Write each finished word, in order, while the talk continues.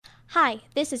Hi,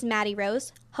 this is Maddie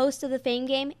Rose, host of the Fame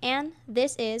Game, and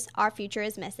this is Our Future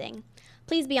is Missing.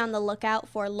 Please be on the lookout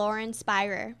for Lauren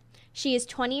Spirer. She is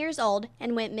 20 years old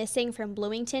and went missing from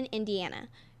Bloomington, Indiana,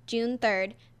 June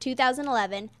 3rd,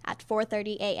 2011 at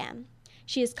 4:30 a.m.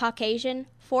 She is Caucasian,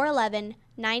 4'11",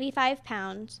 95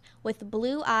 pounds, with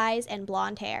blue eyes and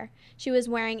blonde hair. She was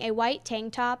wearing a white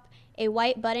tank top, a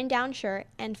white button-down shirt,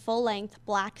 and full-length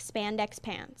black spandex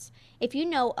pants. If you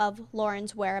know of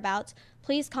Lauren's whereabouts,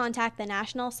 please contact the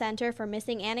National Center for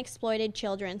Missing and Exploited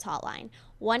Children's hotline,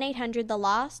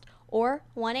 1-800-THE-LOST or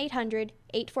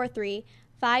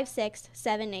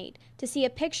 1-800-843-5678. To see a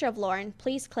picture of Lauren,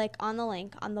 please click on the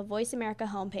link on the Voice America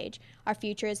homepage, Our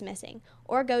Future is Missing,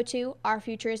 or go to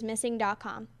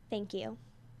ourfutureismissing.com. Thank you.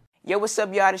 Yo, what's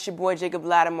up, y'all? It's your boy Jacob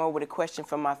Lattimore with a question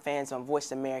from my fans on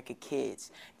Voice America Kids.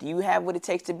 Do you have what it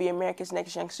takes to be America's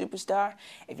next young superstar?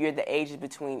 If you're the ages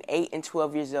between 8 and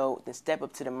 12 years old, then step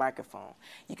up to the microphone.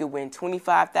 You could win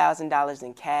 $25,000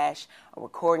 in cash, a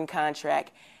recording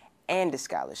contract, and a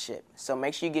scholarship. So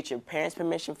make sure you get your parents'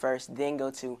 permission first, then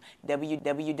go to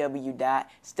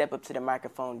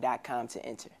www.stepuptothemicrophone.com to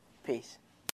enter. Peace.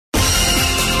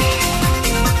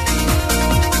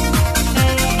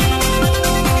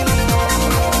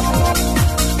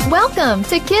 Welcome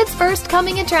to Kids First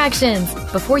Coming Attractions.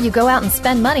 Before you go out and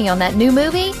spend money on that new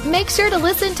movie, make sure to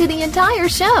listen to the entire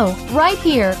show right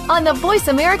here on the Voice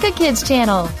America Kids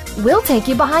channel. We'll take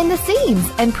you behind the scenes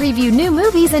and preview new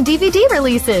movies and DVD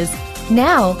releases.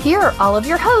 Now, here are all of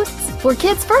your hosts for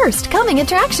Kids First Coming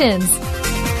Attractions.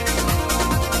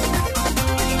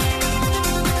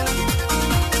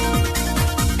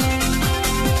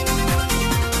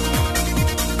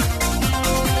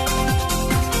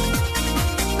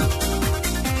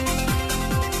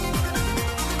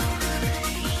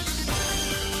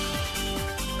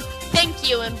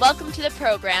 And welcome to the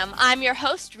program. I'm your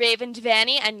host, Raven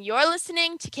Devanney, and you're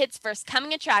listening to Kids First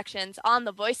Coming Attractions on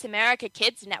the Voice America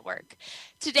Kids Network.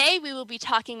 Today, we will be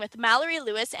talking with Mallory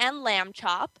Lewis and Lamb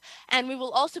Chop, and we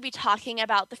will also be talking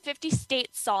about the 50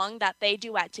 States song that they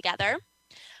duet together.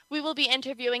 We will be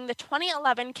interviewing the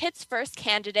 2011 Kids First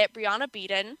candidate, Brianna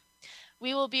Beaton.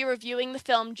 We will be reviewing the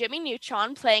film Jimmy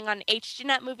Neutron, playing on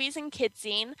HDNet Movies and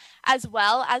KidScene, as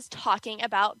well as talking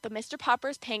about the Mr.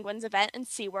 Popper's Penguins event in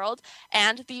SeaWorld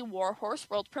and the War Horse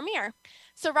World premiere.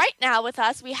 So right now with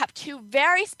us, we have two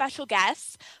very special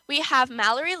guests. We have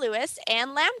Mallory Lewis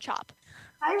and Lamb Chop.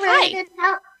 Hi, Raven.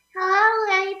 Hello,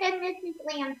 Raven. This is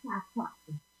Lamb Chop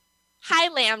talking. Hi,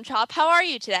 Lamb Chop. How are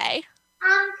you today?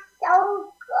 I'm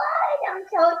so good. I'm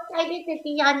so excited to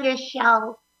be on your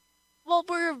show. Well,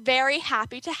 we're very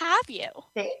happy to have you.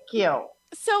 Thank you.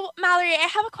 So, Mallory, I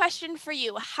have a question for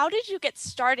you. How did you get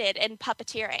started in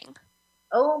puppeteering?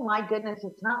 Oh, my goodness.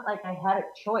 It's not like I had a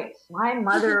choice. My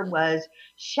mother was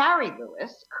Shari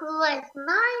Lewis, who was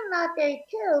my mother,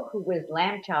 too, who was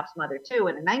Lamb Chop's mother, too.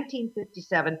 And in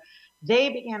 1957, they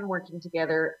began working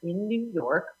together in New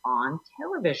York on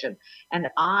television. And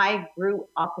I grew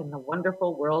up in the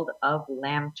wonderful world of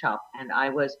Lamb Chop. And I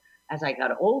was, as I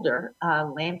got older,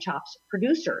 Lamb Chop's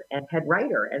producer and head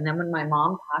writer. And then when my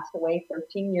mom passed away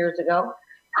 13 years ago,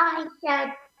 I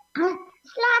said,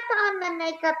 slap on the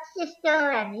makeup,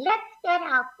 sister, and let's get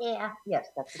out there. Yes,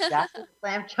 that's exactly what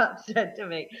Lamb Chop said to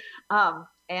me.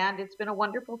 And it's been a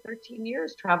wonderful 13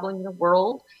 years traveling the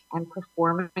world and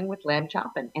performing with Lamb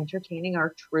Chop and entertaining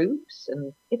our troops.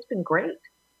 And it's been great.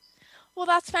 Well,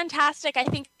 that's fantastic. I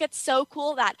think it's so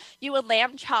cool that you and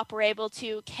Lamb Chop were able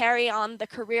to carry on the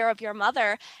career of your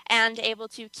mother and able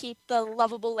to keep the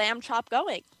lovable Lamb Chop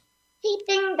going.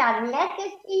 Keeping the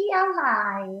legacy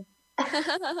alive.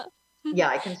 Yeah,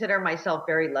 I consider myself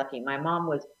very lucky. My mom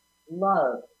was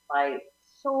loved by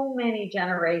so many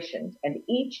generations, and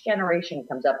each generation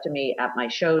comes up to me at my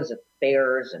shows at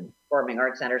fairs and performing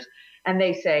arts centers, and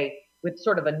they say, with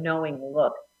sort of a knowing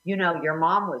look, you know, your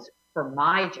mom was for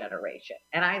my generation.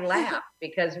 And I laugh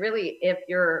because really, if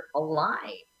you're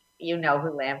alive, you know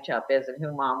who Lamb Chop is and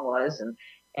who Mom was.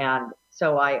 And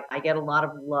so I get a lot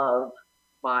of love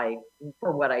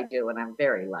for what I do, and I'm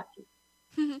very lucky.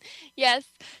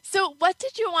 Yes. So what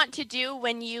did you want to do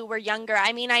when you were younger?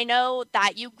 I mean, I know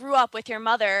that you grew up with your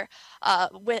mother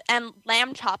and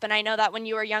Lamb Chop, and I know that when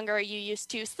you were younger, you used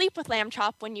to sleep with Lamb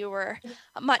Chop when you were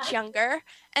much younger.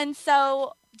 And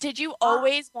so did you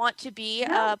always want to be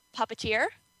a puppeteer?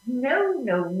 No.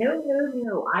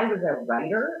 I was a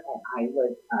writer, and I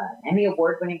was an Emmy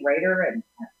Award-winning writer and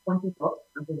have 20 books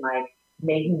under my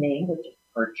maiden name, which is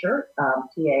Tarcher,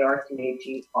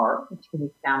 Tarcher, which can be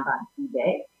found on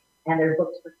eBay. And they're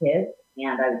books for kids.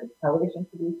 And I was a television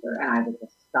producer, and I was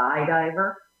a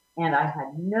skydiver. And I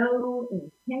had no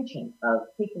intention of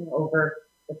taking over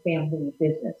the family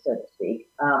business, so to speak,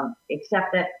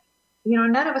 except that,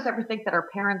 none of us ever think that our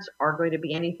parents are going to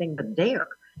be anything but there.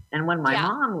 And when my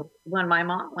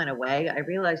mom went away, I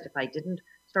realized if I didn't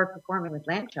start performing with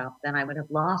Lamb Chop, then I would have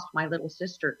lost my little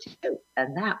sister too.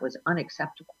 And that was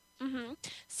unacceptable. Mm-hmm.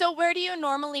 So where do you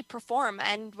normally perform,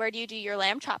 and where do you do your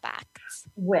Lamb Chop acts?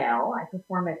 Well, I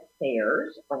perform at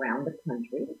fairs around the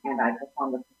country, and I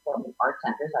perform at performing arts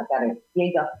centers. I've got a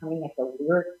gig upcoming at the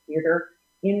Lyric Theater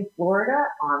in Florida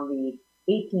on the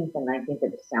 18th and 19th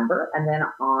of December. And then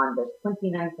on the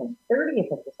 29th and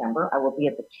 30th of December, I will be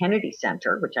at the Kennedy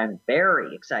Center, which I'm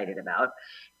very excited about.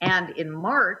 And in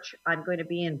March, I'm going to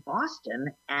be in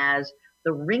Boston as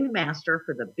the ringmaster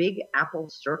for the Big Apple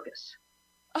Circus.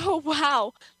 Oh,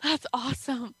 wow. That's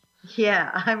awesome.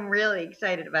 Yeah, I'm really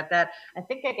excited about that. I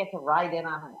think I get to ride in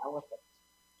on an elephant.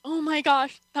 Oh my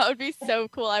gosh, that would be so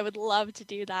cool. I would love to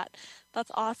do that.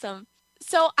 That's awesome.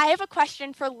 So I have a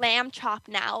question for Lamb Chop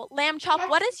now. Lamb Chop,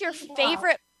 what is your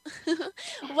favorite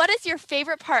what is your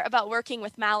favorite part about working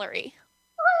with Mallory?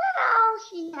 Well,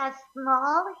 she has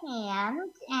small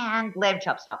hands and Lamb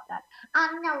Chop, stop that.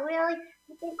 No, really,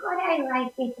 I think what I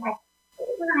like is that she's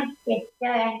my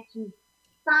sister and she's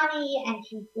funny and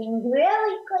she sings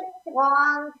really good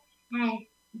songs, and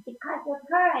because of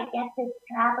her I get to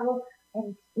travel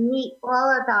and meet all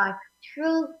of our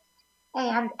troops,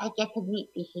 and I get to meet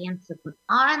the handsome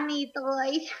Army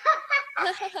boys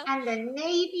and the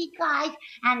Navy guys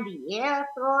and the Air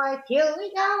Force. Here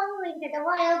we go into the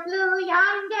wild blue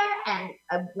yonder.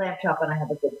 And Lamb Chop and I have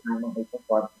a good time when we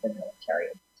perform for the military.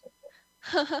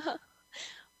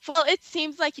 Well, it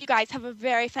seems like you guys have a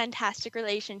very fantastic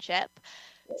relationship.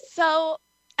 So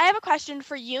I have a question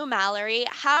for you, Mallory.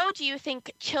 How do you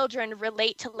think children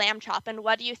relate to Lamb Chop, and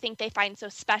what do you think they find so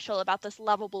special about this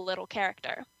lovable little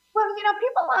character? Well,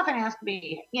 people often ask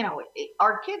me,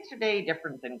 are kids today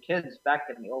different than kids back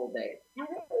in the old days? And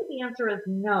really the answer is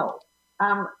no.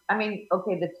 Okay,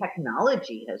 the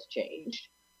technology has changed,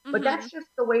 but that's just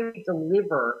the way we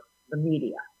deliver the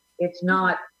media. It's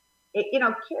not,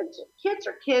 kids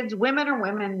are kids, women are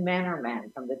women, men are men.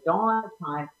 From the dawn of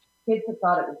time, kids have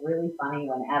thought it was really funny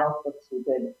when adults look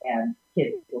stupid and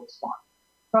kids look smart.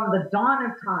 From the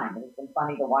dawn of time, it has been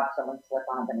funny to watch someone slip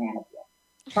on a banana peel.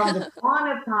 From the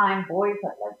dawn of time, boys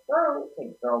have like girls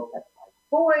and girls have like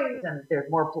boys, and there's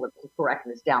more political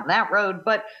correctness down that road.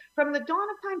 But from the dawn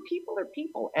of time, people are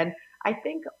people. And I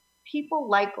think people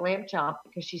like Lamb Chop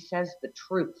because she says the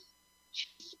truth.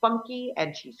 She's spunky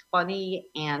and she's funny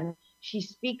and she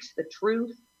speaks the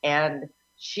truth, and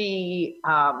she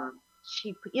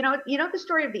the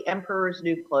story of the Emperor's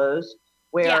New Clothes,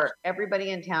 where everybody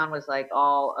in town was like,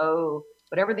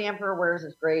 whatever the emperor wears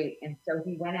is great. And so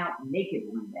he went out naked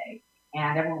one day,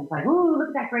 and everyone was like, ooh, look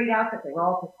at that great outfit. They were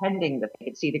all pretending that they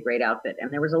could see the great outfit.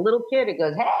 And there was a little kid who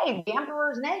goes, hey, the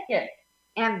emperor's naked.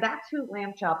 And that's who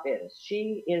Lamb Chop is.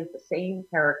 She is the same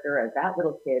character as that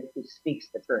little kid who speaks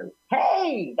the truth.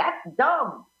 Hey, that's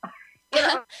dumb.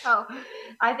 So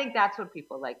I think that's what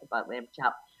people like about Lamb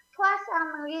Chop. Plus,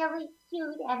 I'm really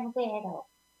cute and little.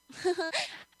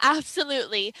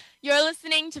 Absolutely. You're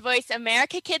listening to Voice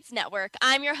America Kids Network.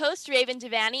 I'm your host, Raven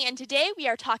Devanney, and today we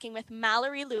are talking with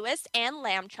Mallory Lewis and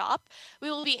Lamb Chop. We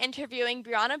will be interviewing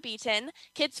Brianna Beaton,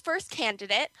 Kids First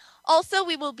candidate. Also,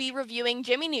 we will be reviewing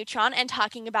Jimmy Neutron and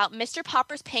talking about Mr.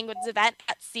 Popper's Penguins event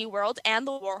at SeaWorld and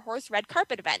the Warhorse Red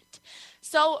Carpet event.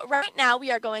 So right now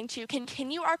we are going to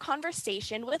continue our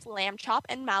conversation with Lamb Chop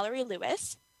and Mallory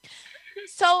Lewis.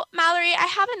 So, Mallory, I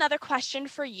have another question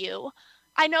for you.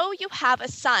 I know you have a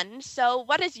son, so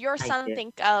what does your son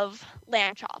think of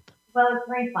Lamb Chop? Well, it's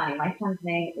very funny. My son's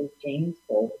name is James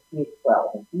Holt. He is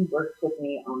 12, and he works with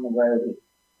me on the road. He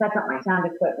sets up my sound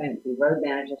equipment. He road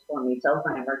manages for me, sells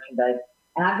my merchandise.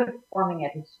 And I've been performing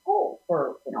at his school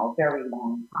for, a very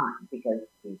long time because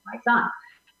he's my son.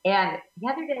 And the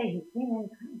other day he came in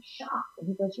kind of shocked, and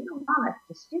he goes, Mom,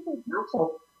 the student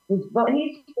council was voting.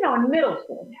 He's, in middle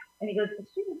school now. And he goes, the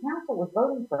student council was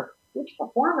voting for which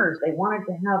performers they wanted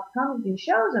to have come and do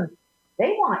shows, and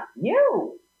they want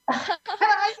you. And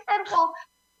I said, well,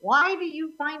 why do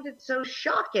you find it so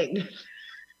shocking?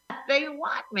 They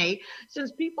want me,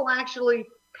 since people actually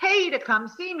pay to come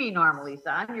see me normally,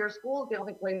 son. Your school's the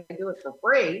only way to do it for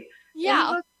free.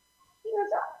 Yeah. He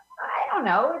goes, I don't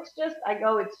know. It's just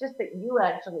that you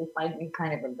actually find me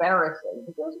kind of embarrassing.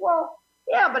 He goes, well,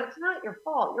 yeah, but it's not your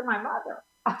fault. You're my mother.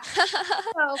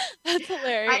 So, that's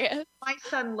hilarious. My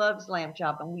son loves Lamb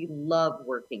Chop, and we love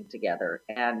working together.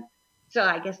 And so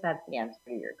I guess that's the answer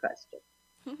to your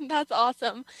question. That's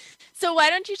awesome. So why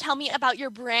don't you tell me about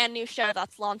your brand new show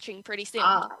that's launching pretty soon?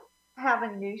 have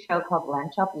a new show called Lamb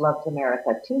Chop Loves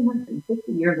America,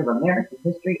 250 Years of American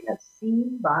History as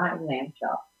Seen by Lamb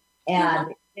Chop.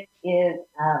 And it is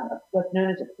what's known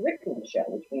as a curriculum show,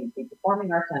 which means the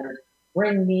performing arts centers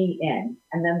bring me in,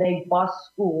 and then they bus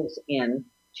schools in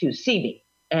to see me.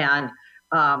 And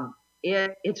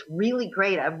it's really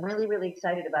great. I'm really, really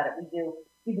excited about it. We do,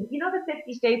 you know, the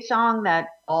 50 state song that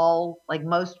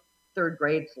most third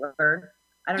grades learn?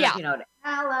 I don't know if you know it.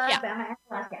 Alabama,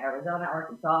 Alaska, Arizona,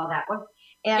 Arkansas, that one.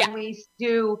 And we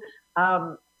do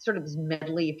sort of this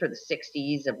medley for the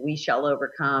 60s of We Shall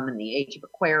Overcome and the Age of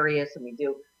Aquarius. And we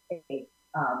do a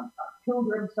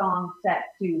pilgrim song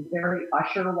set to very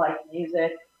Usher-like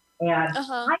music. And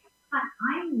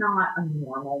I'm not a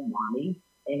normal mommy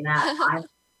in that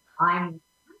I'm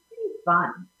pretty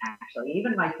fun, actually.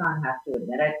 Even my son has to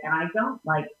admit it. And I don't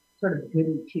like sort of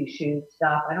goody two-shoes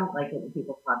stuff. I don't like it when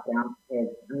people talk down to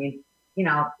kids. I mean, you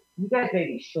know, you guys may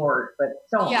be short, but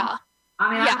so am I.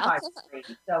 I mean, I'm 5'3",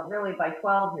 so really by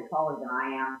 12, you're taller than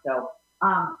I am.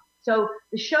 So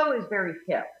the show is very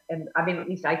hip, and I mean, at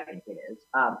least I think it is.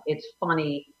 It's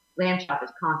funny. Lamb Chop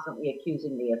is constantly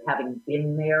accusing me of having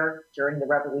been there during the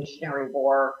Revolutionary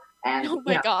War, and oh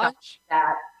my gosh,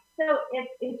 that. So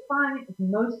it's fun. It's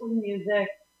mostly music.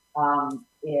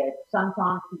 It's some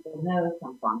songs people know,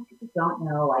 some songs people don't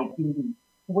know. I do the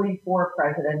 44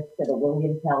 Presidents to the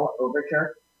William Tell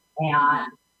Overture, and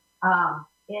I'm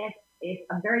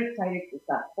very excited. It's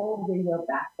got full video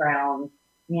background,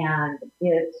 and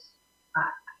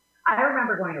I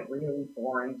remember going to really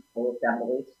boring school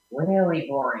assemblies. We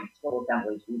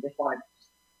just wanted to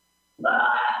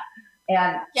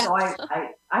so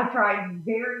I tried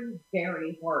very,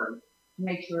 very hard to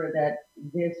make sure that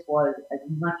this was as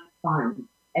much fun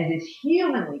as is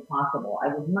humanly possible. I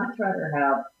would much rather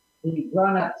have the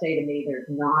grown-up say to me, there's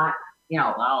not, you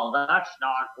know, well, that's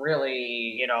not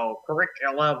really, you know,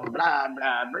 curriculum, blah,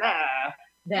 blah, blah.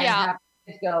 Then have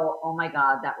to go, oh my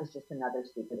God, that was just another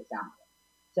stupid assembly.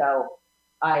 So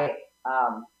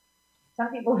some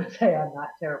people would say I'm not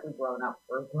terribly grown up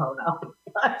for a grown up,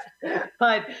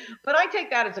 but I take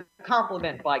that as a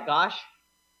compliment, by gosh.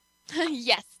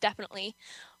 Yes, definitely.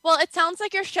 Well, it sounds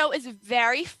like your show is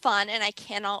very fun, and I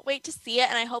cannot wait to see it,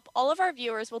 and I hope all of our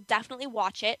viewers will definitely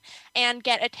watch it and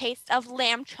get a taste of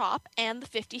Lamb Chop and the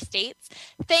 50 states.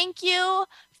 Thank you,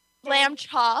 Lamb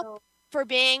Chop, for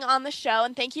being on the show,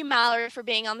 and thank you, Mallory, for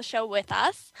being on the show with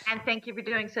us. And thank you for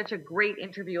doing such a great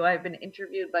interview. I've been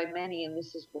interviewed by many, and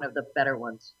this is one of the better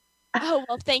ones. Oh,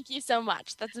 well, thank you so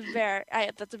much. That's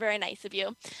very nice of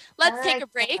you. Let's take a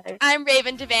break. I'm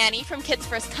Raven Devanney from Kids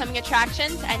First Coming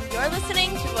Attractions, and you're listening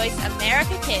to Voice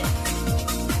America Kids.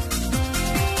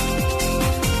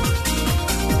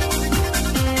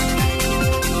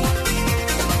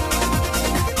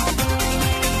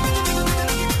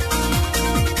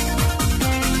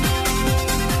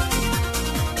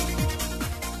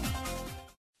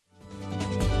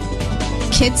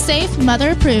 Kids safe,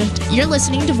 mother approved. You're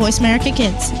listening to Voice America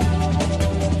Kids.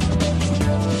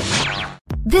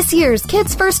 This year's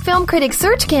Kids First Film Critics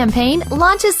Search campaign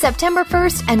launches September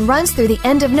 1st and runs through the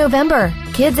end of November.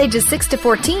 Kids ages 6 to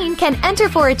 14 can enter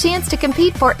for a chance to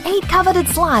compete for 8 coveted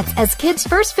slots as Kids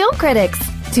First Film Critics.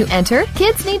 To enter,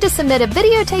 kids need to submit a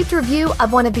videotaped review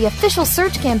of one of the official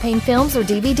search campaign films or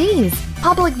DVDs.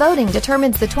 Public voting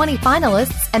determines the 20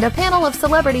 finalists, and a panel of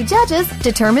celebrity judges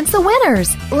determines the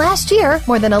winners. Last year,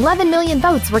 more than 11 million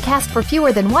votes were cast for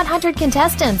fewer than 100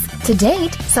 contestants. To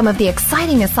date, some of the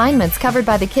exciting assignments covered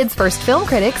by the Kids First Film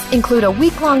Critics include a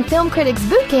week-long Film Critics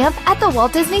boot camp at the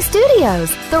Walt Disney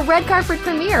Studios, the red carpet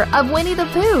premiere of Winnie the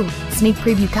Pooh, sneak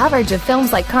preview coverage of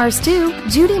films like Cars 2,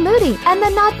 Judy Moody, and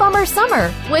The Not Bummer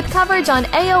Summer, with coverage on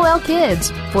AOL Kids,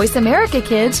 Voice America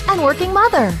Kids, and Working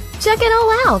Mother. Check it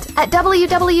all out at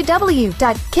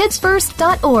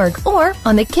www.kidsfirst.org or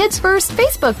on the Kids First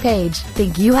Facebook page.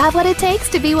 Think you have what it takes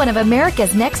to be one of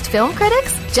America's next film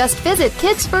critics? Just visit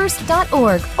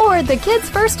kidsfirst.org or the Kids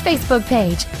First Facebook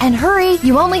page. And hurry,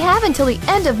 you only have until the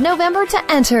end of November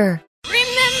to enter.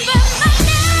 Remember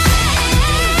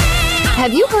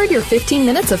Have you heard your 15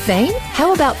 minutes of fame?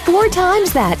 How about 4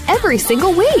 times that every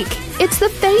single week? It's the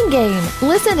Fame Game.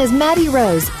 Listen as Maddie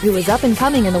Rose, who is up and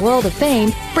coming in the world of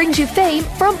fame, brings you fame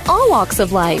from all walks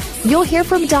of life. You'll hear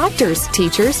from doctors,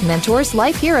 teachers, mentors,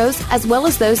 life heroes, as well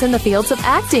as those in the fields of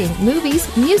acting,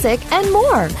 movies, music, and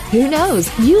more. Who knows?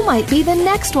 You might be the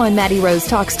next one Maddie Rose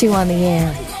talks to on the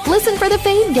air. Listen for the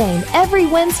Fame Game every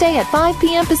Wednesday at 5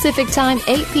 p.m. Pacific Time,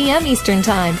 8 p.m. Eastern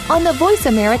Time on the Voice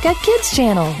America Kids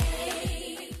channel.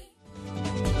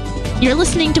 You're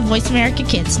listening to Voice America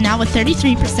Kids, now with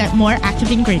 33% more active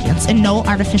ingredients and no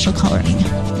artificial coloring.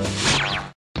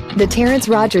 The Terrence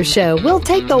Rogers Show will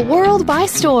take the world by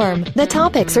storm. The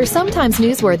topics are sometimes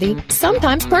newsworthy,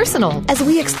 sometimes personal, as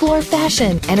we explore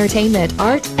fashion, entertainment,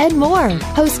 art, and more.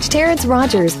 Host Terrence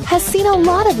Rogers has seen a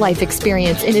lot of life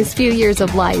experience in his few years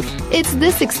of life. It's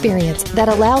this experience that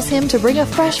allows him to bring a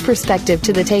fresh perspective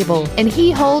to the table, and he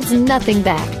holds nothing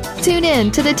back. Tune in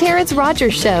to The Terrence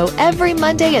Rogers Show every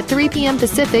Monday at 3 p.m.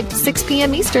 Pacific, 6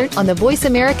 p.m. Eastern on the Voice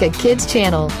America Kids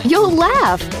channel. You'll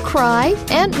laugh, cry,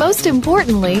 and most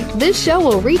importantly, this show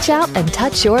will reach out and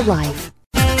touch your life.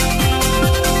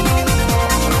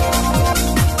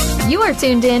 You are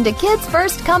tuned in to Kids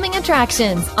First Coming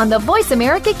Attractions on the Voice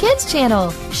America Kids channel.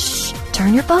 Shh,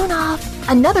 turn your phone off.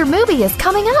 Another movie is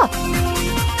coming up.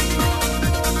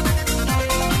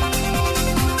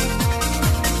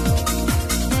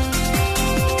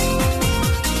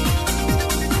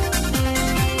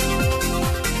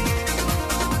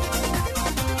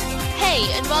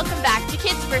 Welcome back to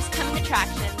Kids First Coming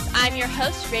Attractions. I'm your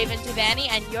host, Raven Devanney,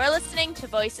 and you're listening to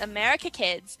Voice America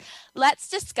Kids. Let's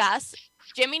discuss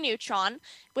Jimmy Neutron,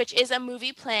 which is a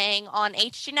movie playing on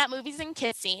HDNet Movies and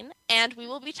KidScene, and we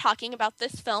will be talking about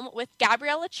this film with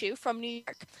Gabriella Chu from New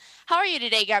York. How are you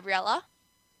today, Gabriella?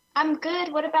 I'm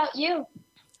good. What about you?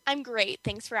 I'm great.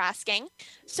 Thanks for asking.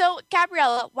 So,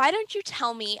 Gabriella, why don't you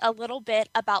tell me a little bit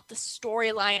about the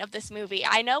storyline of this movie?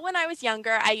 I know when I was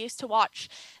younger, I used to watch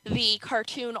the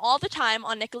cartoon all the time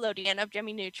on Nickelodeon of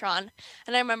Jimmy Neutron,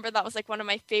 and I remember that was like one of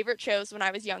my favorite shows when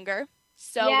I was younger.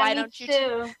 So yeah, why me don't you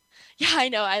too. Yeah, I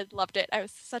know. I loved it. I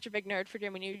was such a big nerd for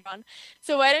Jimmy Neutron.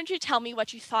 So why don't you tell me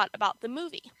what you thought about the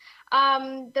movie?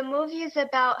 The movie is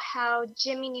about how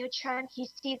Jimmy Neutron, he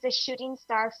sees a shooting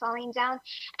star falling down,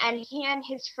 and he and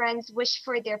his friends wish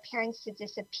for their parents to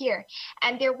disappear.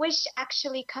 And their wish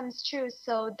actually comes true.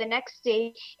 So the next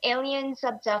day, aliens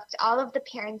abduct all of the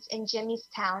parents in Jimmy's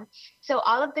town. So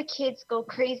all of the kids go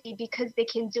crazy because they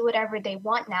can do whatever they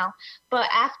want now. But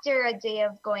after a day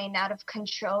of going out of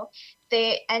control,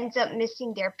 they end up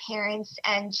missing their parents,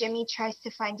 and Jimmy tries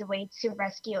to find a way to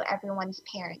rescue everyone's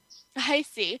parents. I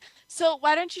see. So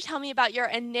why don't you tell me about your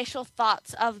initial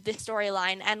thoughts of the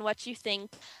storyline and what you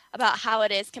think about how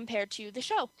it is compared to the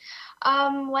show?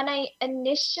 When I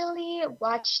initially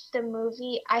watched the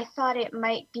movie, I thought it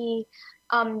might be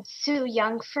too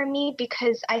young for me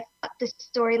because I thought the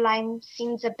storyline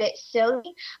seems a bit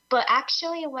silly. But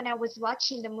actually, when I was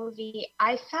watching the movie,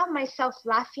 I found myself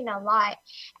laughing a lot,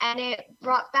 and it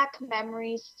brought back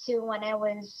memories to when I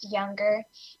was younger.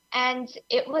 And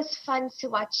it was fun to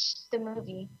watch the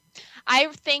movie. I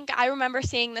think I remember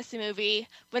seeing this movie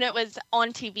when it was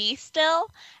on TV still,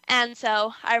 and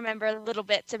so I remember little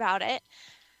bits about it.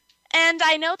 And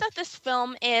I know that this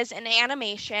film is an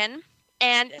animation,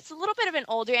 and it's a little bit of an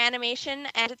older animation,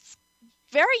 and it's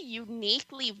very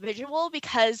uniquely visual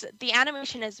because the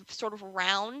animation is sort of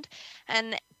round,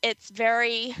 and it's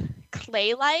very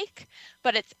clay-like,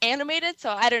 but it's animated, so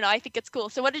I don't know, I think it's cool.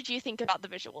 So what did you think about the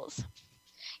visuals?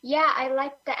 Yeah, I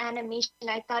liked the animation.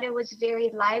 I thought it was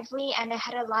very lively, and it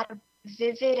had a lot of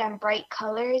vivid and bright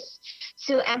colors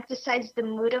to emphasize the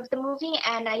mood of the movie.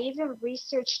 And I even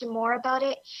researched more about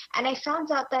it, and I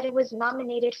found out that it was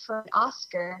nominated for an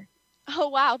Oscar. Oh,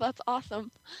 wow, that's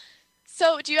awesome.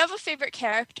 So do you have a favorite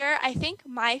character? I think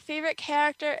my favorite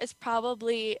character is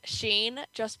probably Shane,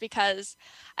 just because,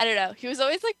 I don't know, he was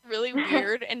always like really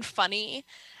weird and funny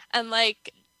and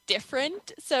like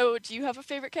different. So do you have a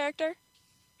favorite character?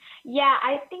 Yeah,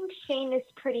 I think Shane is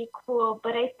pretty cool,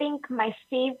 but I think my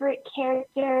favorite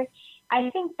character,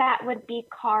 I think that would be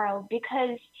Carl,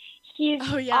 because he's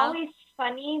always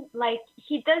funny. Like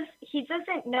he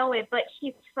doesn't know it, but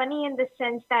he's funny in the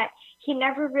sense that he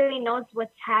never really knows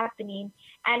what's happening.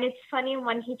 And it's funny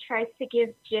when he tries to give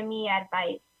Jimmy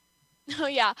advice. Oh,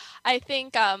 yeah. I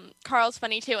think Carl's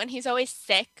funny, too. And he's always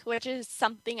sick, which is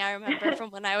something I remember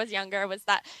from when I was younger, was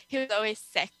that he was always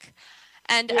sick.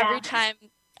 And every time,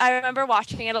 I remember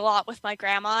watching it a lot with my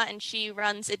grandma, and she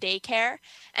runs a daycare.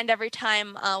 And every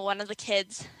time one of the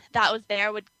kids that was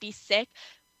there would be sick,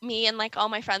 me and like all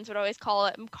my friends would always call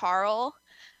him Carl,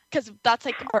 because that's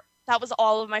like, that was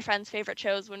all of my friends' favorite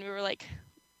shows when we were like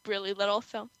really little.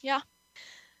 So, yeah.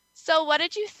 So what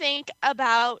did you think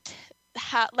about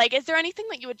is there anything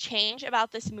that you would change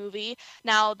about this movie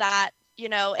now that, you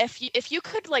know, if you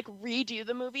could like redo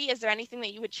the movie, is there anything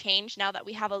that you would change now that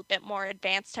we have a bit more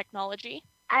advanced technology?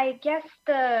 I guess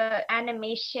the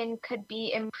animation could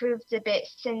be improved a bit,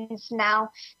 since now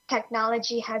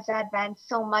technology has advanced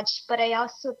so much, but I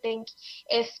also think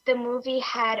if the movie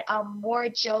had more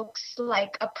jokes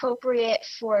like appropriate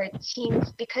for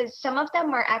teens, because some of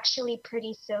them are actually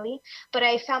pretty silly, but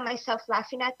I found myself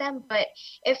laughing at them. But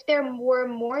if there were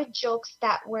more jokes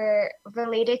that were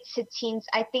related to teens,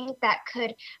 I think that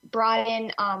could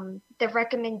broaden the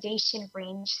recommendation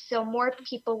range, so more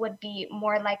people would be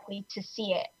more likely to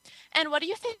see it. And what do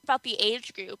you think about the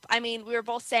age group? I mean, we were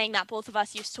both saying that both of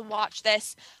us used to watch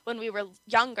this when we were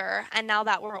younger, and now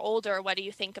that we're older, what do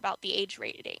you think about the age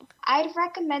rating? I'd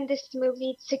recommend this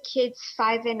movie to kids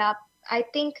 5 and up. I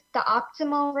think the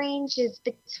optimal range is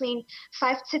between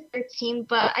 5 to 13,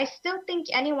 but I still think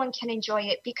anyone can enjoy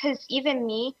it because even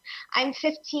me, I'm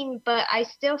 15, but I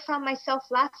still found myself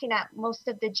laughing at most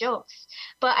of the jokes.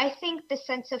 But I think the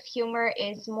sense of humor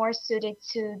is more suited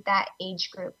to that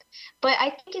age group. But I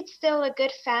think it's still a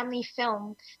good family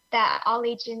film that all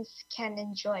ages can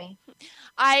enjoy.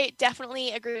 I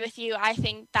definitely agree with you. I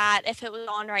think that if it was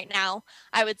on right now,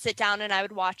 I would sit down and I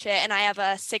would watch it. And I have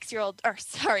a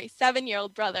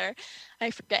 7-year-old brother.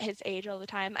 I forget his age all the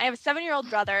time. I have a 7-year-old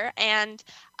brother, and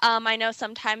I know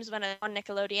sometimes when it's on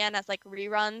Nickelodeon as like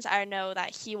reruns, I know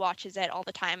that he watches it all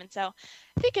the time. And so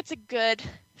I think it's a good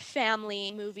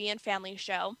family movie and family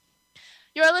show.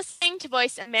 You're listening to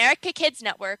Voice America Kids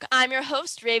Network. I'm your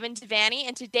host, Raven Devanney,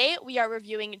 and today we are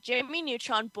reviewing Jimmy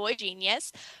Neutron, Boy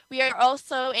Genius. We are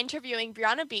also interviewing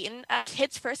Brianna Beaton, a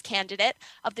Kids First candidate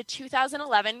of the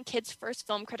 2011 Kids First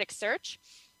Film Critics Search.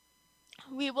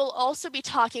 We will also be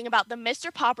talking about the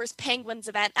Mr. Popper's Penguins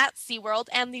event at SeaWorld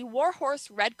and the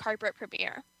Warhorse Red Carpet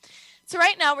premiere. So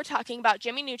right now we're talking about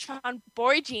Jimmy Neutron,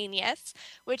 Boy Genius,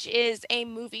 which is a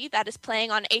movie that is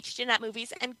playing on HDNet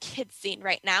Movies and KidScene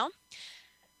right now.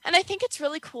 And I think it's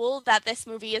really cool that this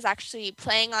movie is actually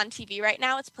playing on TV right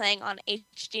now. It's playing on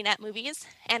HDNet Movies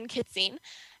and KidScene.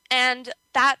 And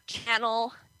that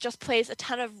channel just plays a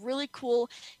ton of really cool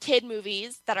kid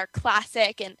movies that are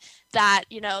classic and that,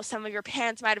 you know, some of your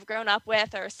parents might have grown up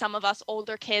with or some of us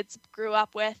older kids grew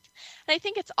up with. And I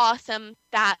think it's awesome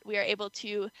that we are able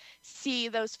to see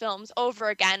those films over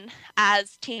again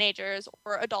as teenagers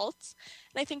or adults.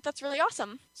 And I think that's really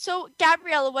awesome. So,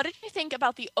 Gabriella, what did you think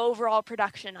about the overall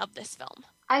production of this film?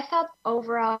 I thought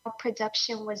overall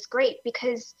production was great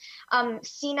because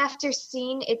scene after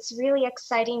scene, it's really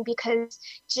exciting because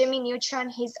Jimmy Neutron,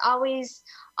 he's always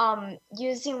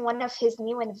using one of his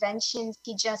new inventions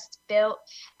he just built,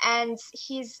 and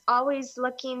he's always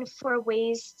looking for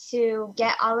ways to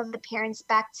get all of the parents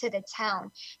back to the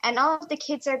town. And all of the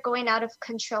kids are going out of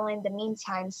control in the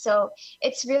meantime, so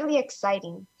it's really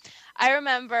exciting. I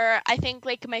remember, I think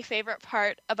like my favorite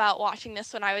part about watching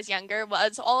this when I was younger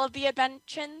was all of the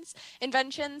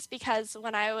inventions, because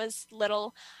when I was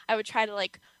little, I would try to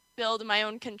like build my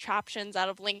own contraptions out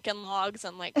of Lincoln logs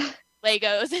and like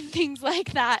Legos and things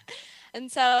like that.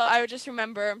 And so I would just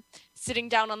remember sitting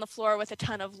down on the floor with a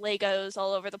ton of Legos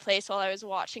all over the place while I was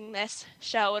watching this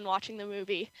show and watching the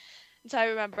movie. And so I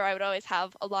remember I would always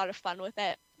have a lot of fun with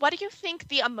it. What do you think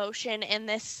the emotion in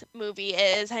this movie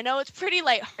is? I know it's pretty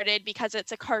lighthearted because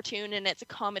it's a cartoon and it's a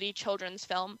comedy children's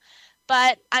film.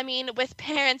 But, I mean, with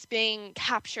parents being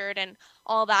captured and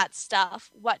all that stuff,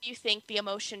 what do you think the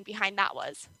emotion behind that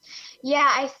was?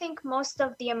 Yeah, I think most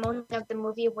of the emotion of the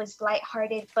movie was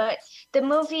lighthearted, but the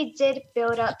movie did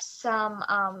build up some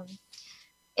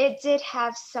it did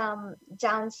have some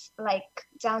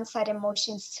downside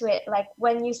emotions to it. Like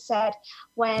when you said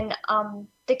when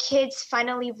the kids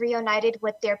finally reunited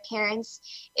with their parents,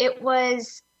 it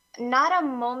was not a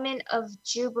moment of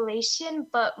jubilation,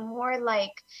 but more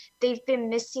like they've been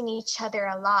missing each other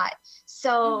a lot.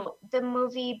 So the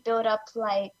movie built up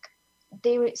like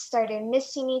they started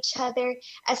missing each other,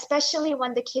 especially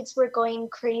when the kids were going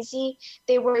crazy.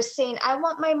 They were saying, "I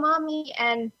want my mommy,"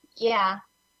 and yeah.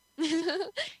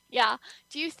 Yeah.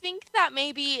 Do you think that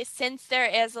maybe since there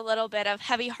is a little bit of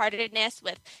heavy-heartedness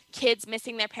with kids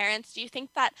missing their parents, do you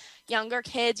think that younger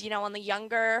kids, you know, on the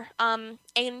younger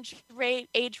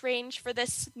age range for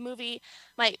this movie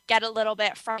might get a little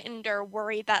bit frightened or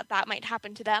worried that that might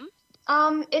happen to them?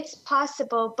 It's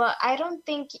possible, but I don't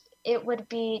think it would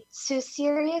be too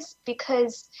serious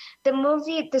because the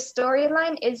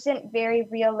storyline isn't very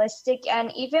realistic.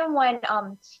 And even when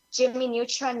Jimmy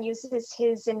Neutron uses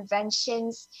his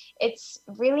inventions, it's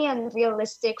really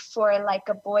unrealistic for like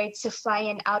a boy to fly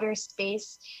in outer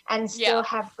space and still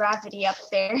have gravity up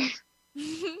there.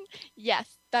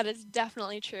 Yes, that is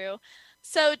definitely true.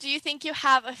 So do you think you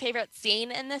have a favorite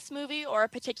scene in this movie or a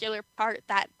particular part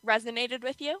that resonated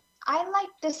with you? I like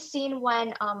the scene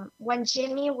when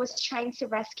Jimmy was trying to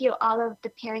rescue all of the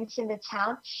parents in the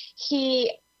town.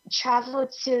 He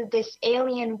traveled to this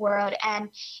alien world, and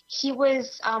he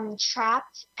was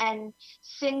trapped. And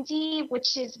Cindy,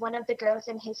 which is one of the girls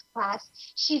in his class,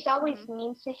 she's always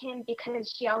mean to him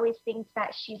because she always thinks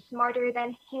that she's smarter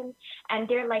than him, and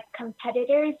they're like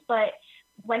competitors. But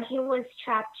when he was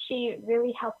trapped, she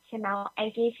really helped him out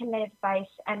and gave him advice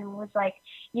and was like,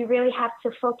 you really have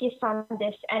to focus on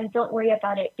this and don't worry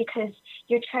about it because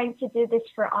you're trying to do this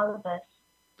for all of us.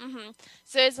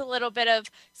 So there's a little bit of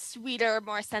sweeter,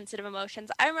 more sensitive emotions.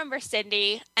 I remember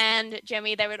Cindy and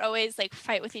Jimmy, they would always like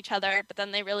fight with each other, but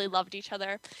then they really loved each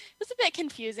other. It was a bit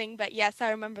confusing, but yes,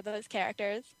 I remember those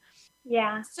characters.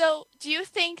 Yeah. So do you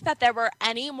think that there were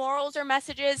any morals or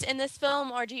messages in this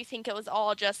film, or do you think it was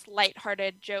all just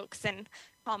lighthearted jokes and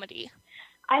comedy?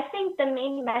 I think the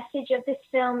main message of this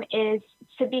film is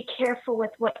to be careful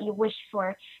with what you wish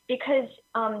for, because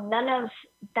none of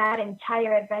that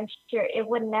entire adventure, it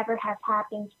would never have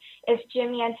happened if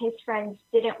Jimmy and his friends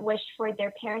didn't wish for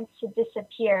their parents to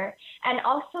disappear. And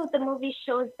also the movie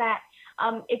shows that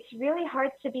it's really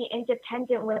hard to be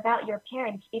independent without your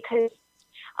parents, because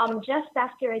just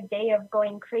after a day of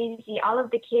going crazy, all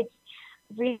of the kids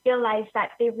realize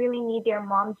that they really need their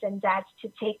moms and dads to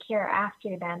take care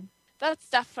after them. That's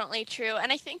definitely true.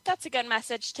 And I think that's a good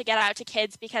message to get out to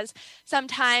kids, because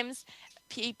sometimes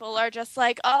people are just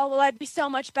like, oh, well, I'd be so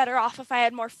much better off if I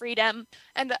had more freedom,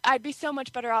 and I'd be so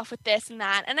much better off with this and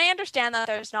that. And I understand that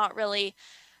there's not really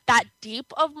that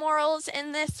deep of morals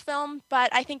in this film,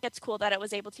 but I think it's cool that it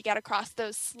was able to get across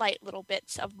those slight little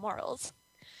bits of morals.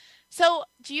 So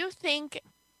do you think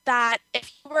that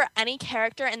if you were any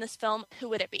character in this film, who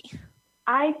would it be?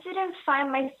 I didn't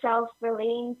find myself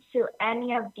relating to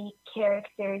any of the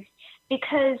characters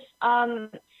because I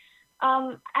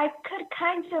could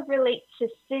kind of relate to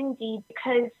Cindy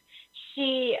because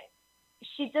she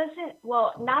doesn't,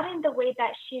 well, not in the way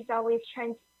that she's always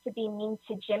trying to be mean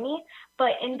to Jimmy,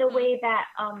 but in the way that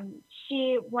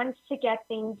she wants to get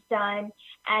things done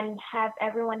and have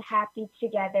everyone happy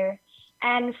together.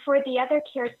 And for the other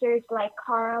characters like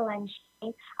Carl and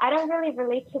Shane, I don't really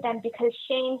relate to them because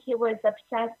Shane, he was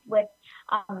obsessed with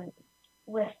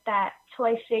that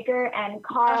toy figure, and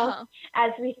Carl,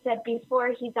 as we said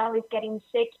before, he's always getting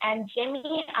sick. And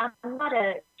Jimmy, I'm not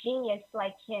a genius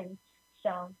like him,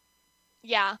 so.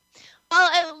 Yeah. Well,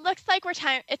 it looks like it's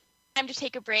time to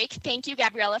take a break. Thank you,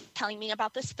 Gabriella, for telling me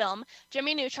about this film,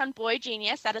 Jimmy Neutron, Boy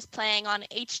Genius, that is playing on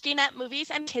HDNet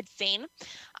Movies and KidScene.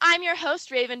 I'm your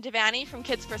host, Raven Devanney from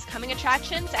Kids First Coming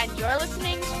Attractions, and you're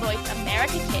listening to Voice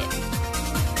America Kids.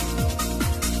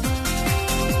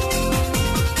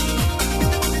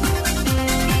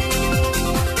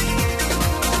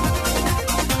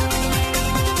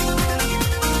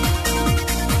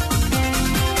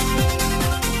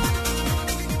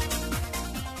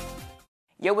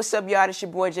 Yo, what's up, y'all? It's your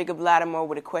boy Jacob Lattimore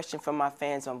with a question from my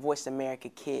fans on Voice America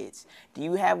Kids. Do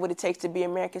you have what it takes to be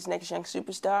America's next young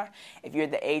superstar? If you're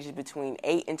the ages between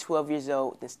 8 and 12 years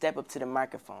old, then step up to the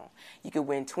microphone. You could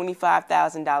win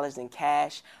 $25,000 in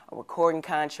cash, a recording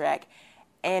contract,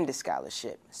 and a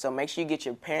scholarship. So make sure you get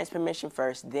your parents' permission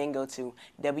first, then go to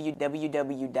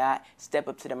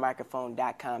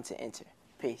www.stepuptothemicrophone.com to enter.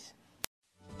 Peace.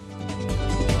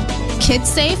 Kids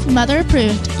safe, mother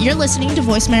approved. You're listening to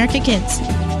Voice America Kids.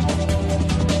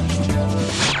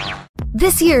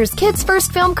 This year's Kids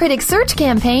First Film Critics Search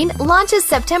campaign launches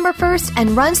September 1st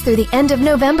and runs through the end of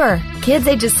November. Kids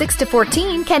ages 6 to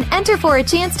 14 can enter for a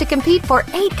chance to compete for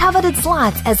 8 coveted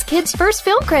slots as Kids First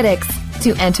Film Critics.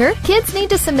 To enter, kids need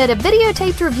to submit a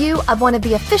videotaped review of one of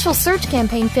the official search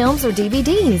campaign films or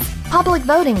DVDs. Public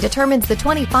voting determines the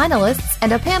 20 finalists,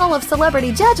 and a panel of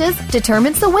celebrity judges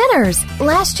determines the winners.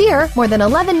 Last year, more than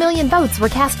 11 million votes were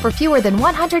cast for fewer than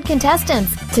 100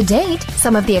 contestants. To date,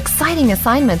 some of the exciting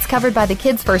assignments covered by the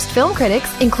Kids First Film Critics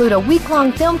include a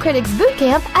week-long Film Critics boot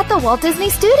camp at the Walt Disney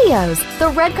Studios, the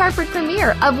red carpet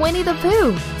premiere of Winnie the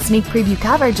Pooh, sneak preview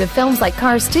coverage of films like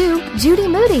Cars 2, Judy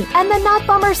Moody, and The Not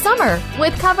Bummer Summer,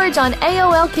 with coverage on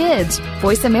AOL Kids,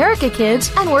 Voice America Kids,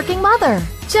 and Working Mother.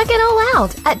 Check it all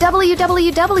out at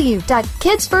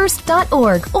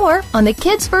www.kidsfirst.org or on the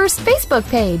Kids First Facebook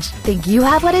page. Think you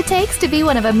have what it takes to be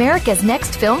one of America's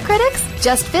next film critics?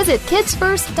 Just visit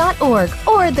kidsfirst.org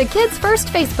or the Kids First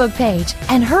Facebook page.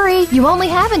 And hurry, you only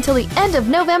have until the end of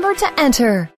November to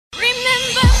enter. Remember my name.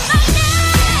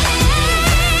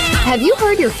 Have you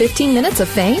heard your 15 minutes of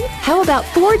fame? How about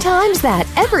 4 times that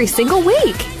every single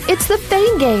week? It's the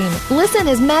Fame Game. Listen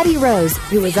as Maddie Rose,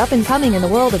 who is up and coming in the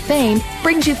world of fame,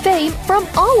 brings you fame from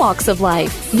all walks of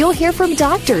life. You'll hear from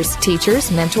doctors,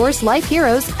 teachers, mentors, life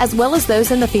heroes, as well as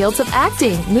those in the fields of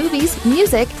acting, movies,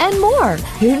 music, and more.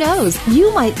 Who knows?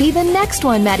 You might be the next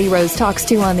one Maddie Rose talks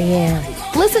to on the air.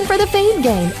 Listen for the Fame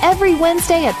Game every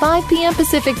Wednesday at 5 p.m.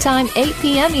 Pacific Time, 8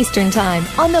 p.m. Eastern Time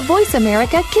on the Voice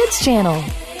America Kids channel.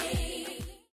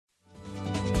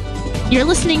 You're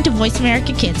listening to Voice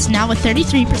America Kids, now with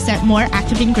 33% more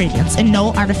active ingredients and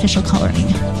no artificial coloring.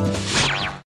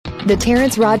 The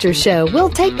Terrence Rogers Show will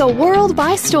take the world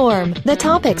by storm. The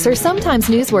topics are sometimes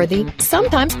newsworthy,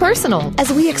 sometimes personal,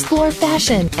 as we explore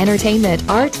fashion, entertainment,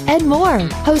 art, and more.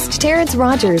 Host Terrence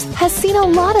Rogers has seen a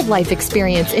lot of life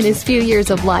experience in his few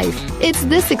years of life. It's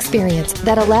this experience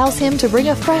that allows him to bring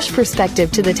a fresh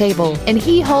perspective to the table, and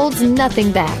he holds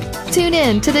nothing back. Tune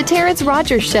in to The Terrence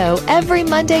Rogers Show every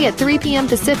Monday at 3 p.m.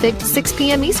 Pacific, 6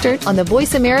 p.m. Eastern on the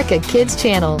Voice America Kids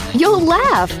channel. You'll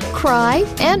laugh, cry,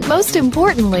 and most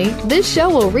importantly, this show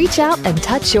will reach out and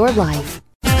touch your life.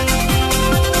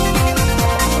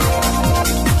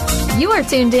 You are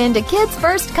tuned in to Kids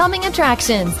First Coming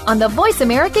Attractions on the Voice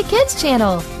America Kids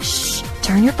channel. Shh,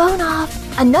 turn your phone off.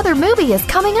 Another movie is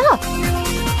coming up.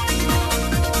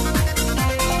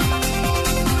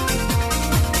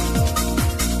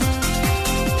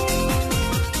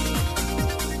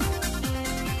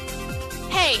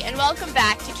 And welcome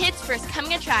back to Kids First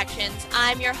Coming Attractions.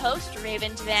 I'm your host,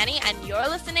 Raven Devanney, and you're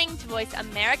listening to Voice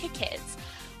America Kids.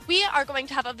 We are going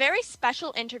to have a very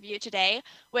special interview today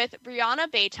with Brianna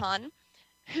Beaton,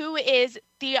 who is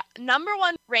the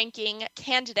 #1 ranking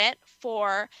candidate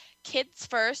for Kids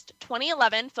First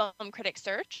 2011 Film Critic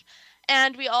Search.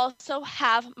 And we also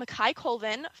have Makai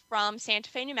Colvin from Santa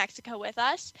Fe, New Mexico with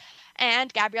us,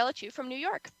 and Gabriella Chu from New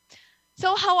York.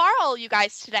 So how are all you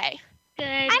guys today? Good.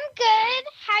 I'm good.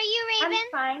 How are you, Raven?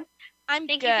 I'm fine. I'm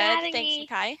Thank good. you for having Thanks, me.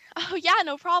 Makai. Oh, yeah,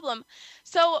 no problem.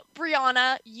 So,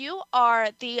 Brianna, you are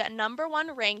the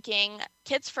 #1 ranking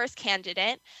Kids First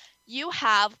candidate. You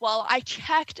have, well, I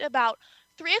checked about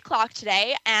 3 o'clock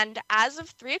today, and as of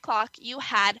 3 o'clock, you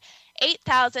had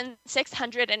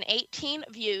 8,618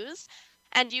 views,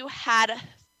 and you had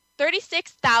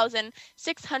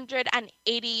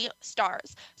 36,680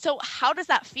 stars. So how does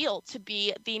that feel to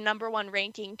be the #1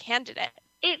 ranking candidate?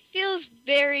 It feels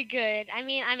very good. I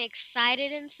mean, I'm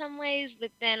excited in some ways,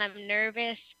 but then I'm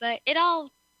nervous, but it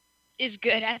all is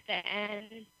good at the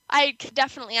end. I could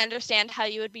definitely understand how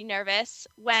you would be nervous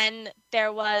when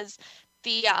there was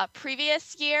the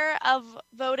previous year of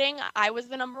voting. I was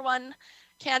the #1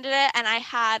 candidate, and I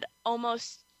had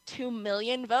almost 2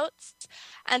 million votes,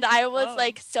 and I was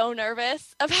like so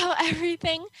nervous about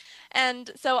everything, and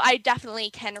so I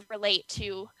definitely can relate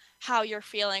to how you're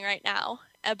feeling right now,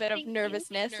 a bit of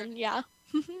nervousness. And yeah.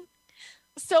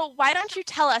 So why don't you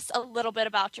tell us a little bit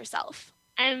about yourself?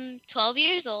 I'm 12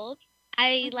 years old.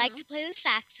 I like to play the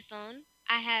saxophone.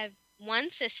 I have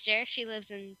one sister. She lives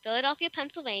in Philadelphia,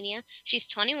 Pennsylvania. She's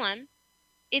 21.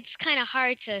 It's kind of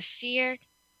hard to see her,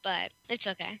 but it's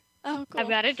okay. Oh, cool. I've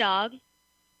got a dog.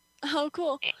 Oh,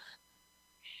 cool.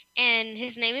 And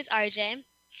his name is RJ.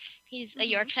 He's a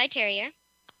Yorkshire Terrier.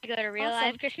 I go to Real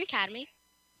Life Christian Academy.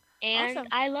 And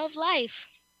I love life.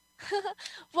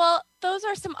 Well, those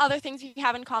are some other things you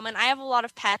have in common. I have a lot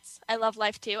of pets. I love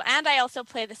life too. And I also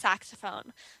play the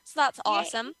saxophone. So that's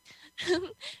awesome.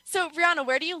 So, Brianna,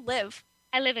 where do you live?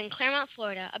 I live in Claremont,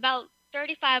 Florida, about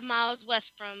 35 miles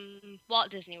west from Walt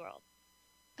Disney World.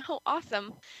 Oh,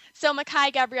 awesome. So,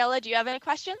 Makai, Gabriella, do you have any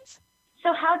questions?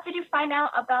 So how did you find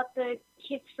out about the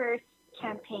Kids First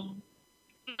campaign?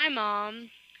 My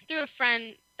mom, through a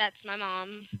friend that's my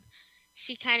mom,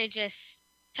 she kind of just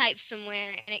typed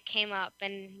somewhere and it came up.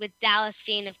 And with Dallas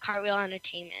Dean of Cartwheel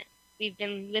Entertainment, we've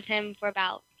been with him for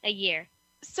about a year.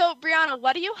 So, Brianna,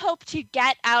 what do you hope to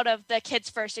get out of the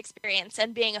Kids First experience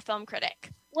and being a film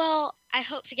critic? Well, I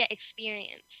hope to get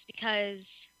experience because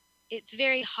it's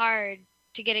very hard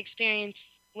to get experience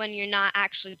when you're not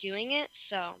actually doing it.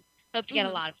 So hope to get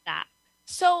a lot of that.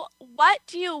 So what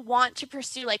do you want to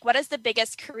pursue? Like, what is the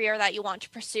biggest career that you want to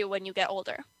pursue when you get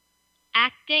older?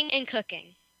 Acting and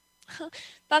cooking.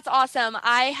 That's awesome.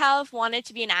 I have wanted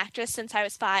to be an actress since I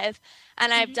was 5,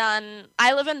 and I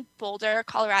live in Boulder,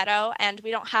 Colorado, and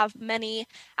we don't have many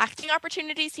acting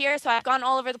opportunities here, so I've gone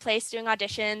all over the place doing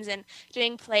auditions and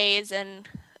doing plays and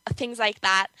things like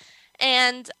that.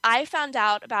 And I found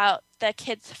out about the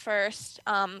Kids First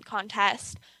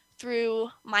contest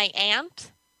through my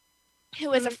aunt,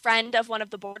 who is a friend of one of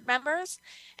the board members.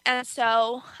 And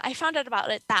so I found out about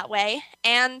it that way.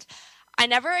 And I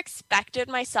never expected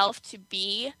myself to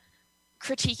be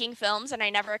critiquing films, and I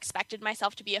never expected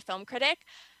myself to be a film critic.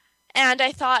 And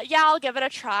I thought, yeah, I'll give it a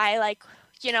try. Like,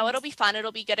 you know, it'll be fun.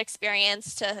 It'll be good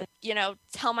experience to, you know,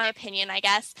 tell my opinion, I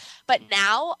guess. But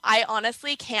now I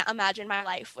honestly can't imagine my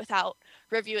life without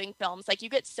reviewing films. Like, you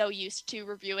get so used to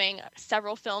reviewing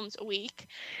several films a week,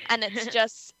 and it's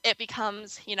just, it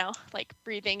becomes, you know, like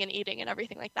breathing and eating and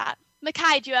everything like that.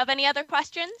 Makai, do you have any other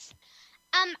questions?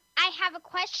 I have a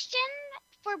question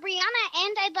for Brianna,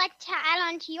 and I'd like to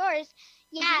add on to yours.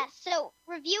 Yeah, so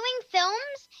reviewing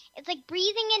films, it's like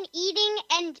breathing and eating,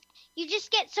 and you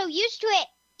just get so used to it.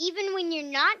 Even when you're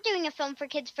not doing a film for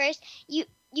Kids First, you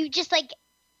just like,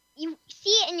 you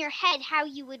see it in your head how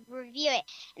you would review it,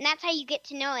 and that's how you get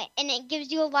to know it, and it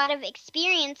gives you a lot of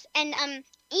experience. And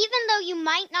even though you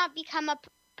might not become a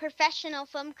professional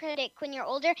film critic when you're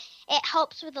older, it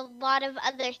helps with a lot of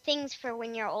other things for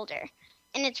when you're older,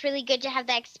 and it's really good to have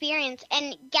that experience.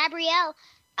 And Gabrielle,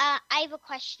 I have a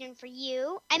question for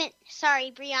you.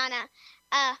 Brianna.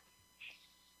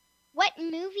 What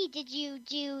movie did you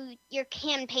do your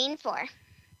campaign for?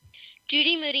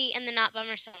 Judy Moody and the Not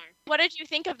Bummer Summer. What did you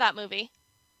think of that movie?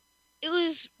 It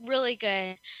was really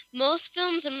good. Most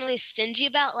films I'm really stingy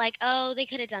about, like, oh, they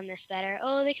could have done this better.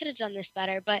 Oh, they could have done this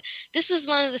better. But this was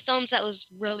one of the films that was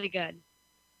really good.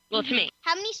 Well, to me.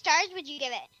 How many stars would you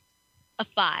give it? A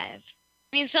 5. I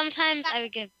mean, sometimes I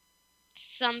would give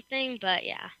something, but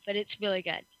it's really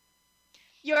good.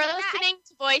 You're listening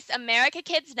to Voice America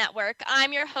Kids Network.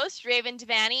 I'm your host, Raven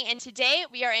Devanney, and today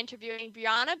we are interviewing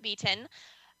Brianna Beaton,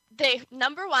 the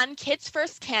 #1 Kids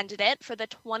First candidate for the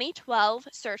 2012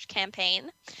 search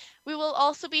campaign. We will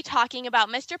also be talking about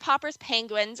Mr. Popper's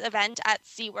Penguins event at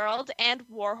SeaWorld and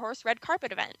Warhorse Red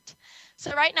Carpet event.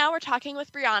 So right now we're talking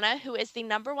with Brianna, who is the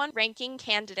 #1 ranking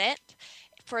candidate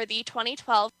for the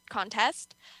 2012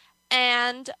 contest.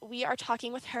 And we are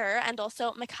talking with her and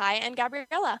also Makai and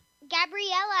Gabriella.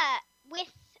 Gabriella,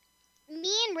 with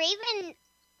me and Raven,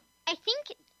 I think,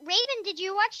 Raven, did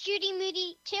you watch Judy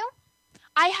Moody too?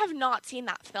 I have not seen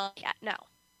that film yet, no.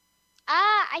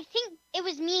 I think it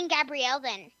was me and Gabrielle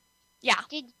then. Yeah.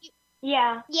 Did you?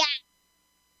 Yeah. Yeah.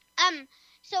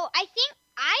 So I think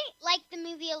I liked the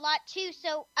movie a lot too.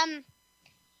 So,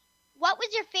 what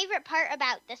was your favorite part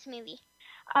about this movie?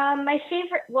 My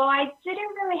favorite, well, I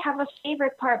didn't really have a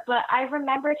favorite part, but I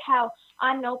remembered how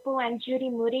Aunt Opal and Judy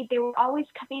Moody, they were always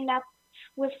coming up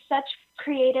with such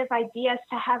creative ideas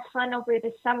to have fun over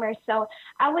the summer. So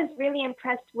I was really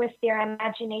impressed with their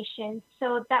imagination.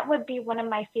 So that would be one of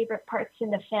my favorite parts in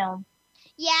the film.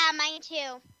 Yeah, mine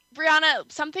too. Brianna,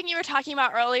 something you were talking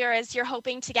about earlier is you're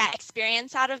hoping to get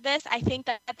experience out of this. I think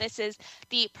that this is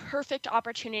the perfect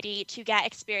opportunity to get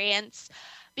experience,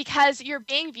 because you're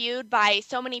being viewed by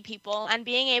so many people, and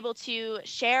being able to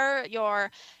share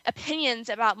your opinions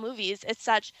about movies is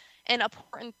such an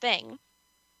important thing.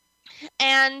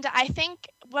 And I think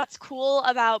what's cool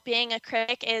about being a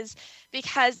critic is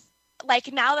because,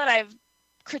 like, now that I've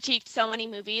critiqued so many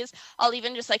movies, I'll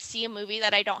even just like see a movie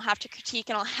that I don't have to critique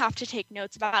and I'll have to take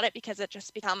notes about it because it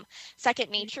just become second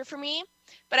nature for me.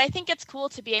 But I think it's cool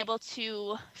to be able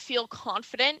to feel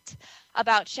confident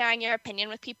about sharing your opinion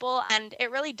with people, and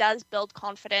it really does build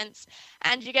confidence.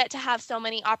 And you get to have so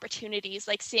many opportunities,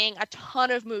 like seeing a ton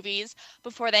of movies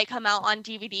before they come out on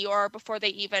DVD or before they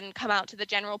even come out to the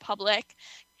general public,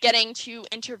 getting to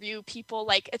interview people.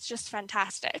 Like, it's just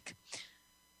fantastic.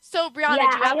 So,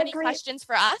 Brianna, do you have any questions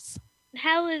for us?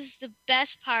 How is the best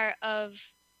part of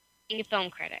being a film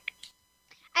critic?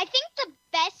 I think the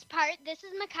best part, this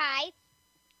is Makai,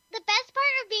 the best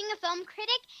part of being a film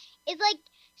critic is like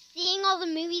seeing all the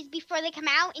movies before they come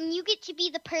out, and you get to be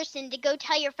the person to go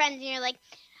tell your friends, and you're like,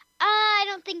 I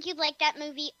don't think you'd like that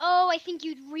movie. Oh, I think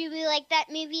you'd really like that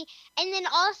movie. And then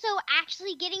also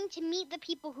actually getting to meet the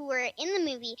people who were in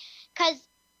the movie, because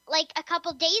like a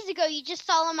couple days ago, you just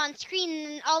saw them on screen,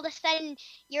 and then all of a sudden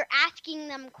you're asking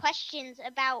them questions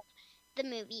about the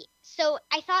movie. So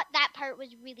I thought that part was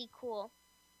really cool.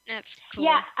 That's cool.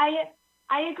 Yeah,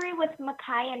 I agree with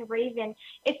Makai and Raven.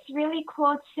 It's really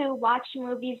cool to watch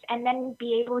movies and then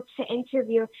be able to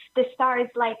interview the stars.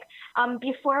 Like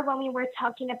before, when we were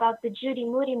talking about the Judy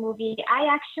Moody movie, I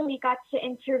actually got to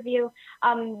interview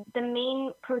the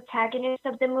main protagonist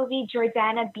of the movie,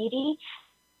 Jordana Beatty,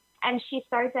 and she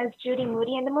stars as Judy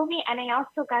Moody in the movie. And I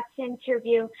also got to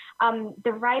interview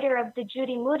the writer of the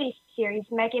Judy Moody series,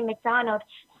 Megan McDonald.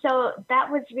 So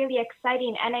that was really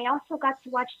exciting. And I also got to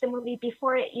watch the movie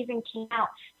before it even came out.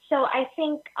 So I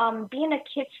think being a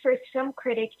Kids First film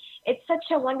critic, it's such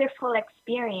a wonderful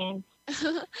experience.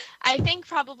 I think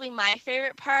probably my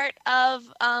favorite part of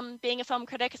being a film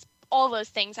critic is all those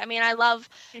things. I mean, I love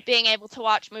being able to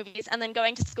watch movies and then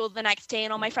going to school the next day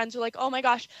and all my friends are like, oh my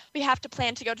gosh, we have to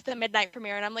plan to go to the midnight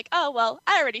premiere. And I'm like, oh, well,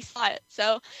 I already saw it.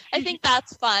 So I think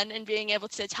that's fun, and being able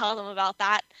to tell them about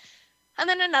that. And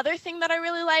then another thing that I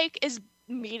really like is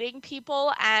meeting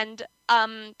people, and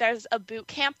there's a boot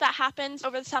camp that happens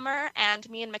over the summer, and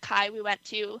me and Makai, we went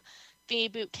to the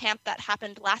boot camp that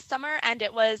happened last summer, and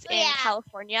it was in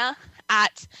California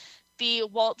at the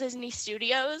Walt Disney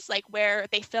Studios, like where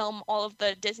they film all of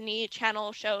the Disney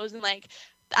Channel shows, and like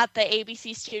at the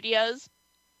ABC studios.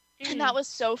 And that was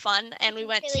so fun. And we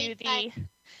went to the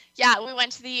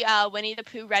Winnie the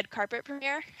Pooh red carpet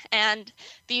premiere and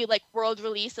the like world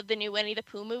release of the new Winnie the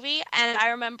Pooh movie. And I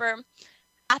remember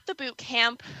at the boot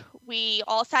camp, we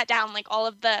all sat down, like all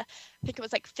of the, I think it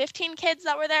was like 15 kids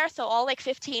that were there. So all like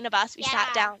 15 of us, we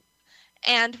sat down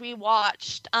and we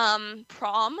watched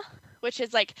Prom, which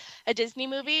is like a Disney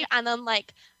movie. And then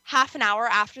like half an hour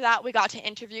after that, we got to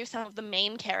interview some of the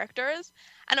main characters.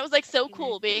 And it was like so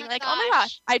cool being like, oh my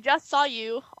gosh, I just saw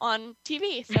you on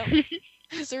TV. So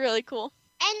it was really cool.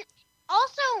 And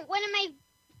also one of my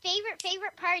favorite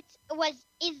parts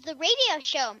is the radio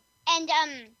show. And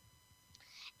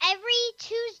every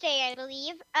Tuesday, I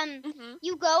believe,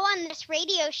 you go on this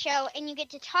radio show and you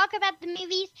get to talk about the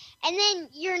movies, and then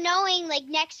you're knowing like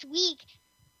next week,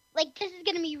 like this is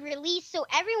going to be released so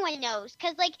everyone knows.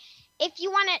 Because like if you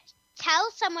want to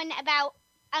tell someone about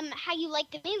how you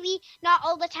like the movie, not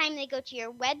all the time they go to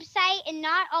your website, and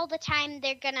not all the time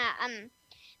they're gonna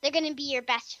be your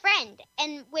best friend.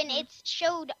 And when it's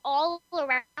showed all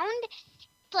around,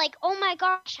 it's like, oh my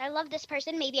gosh, I love this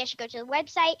person, maybe I should go to the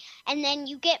website. And then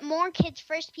you get more Kids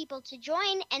First people to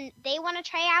join, and they want to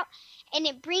try out, and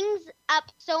it brings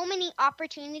up so many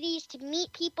opportunities to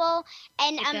meet people.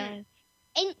 And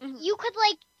you could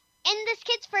like, in this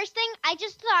Kids First thing, I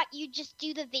just thought you'd just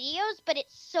do the videos, but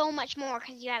it's so much more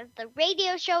because you have the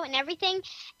radio show and everything.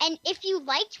 And if you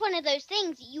liked one of those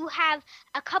things, you have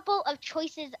a couple of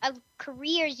choices of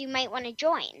careers you might want to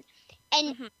join.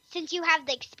 And since you have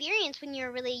the experience when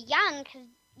you're really young, because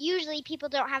usually people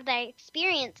don't have that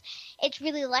experience, it's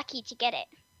really lucky to get it.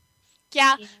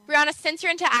 Yeah, Brianna, since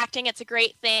you're into acting, it's a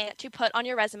great thing to put on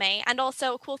your resume. And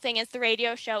also, a cool thing is the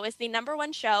radio show is the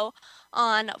 #1 show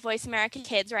on Voice America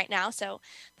Kids right now, so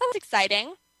that's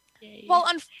exciting. Yay. Well,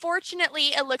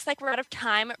 unfortunately, it looks like we're out of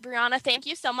time. Brianna, thank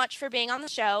you so much for being on the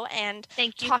show and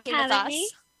talking with us.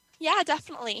 Me. Yeah,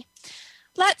 definitely.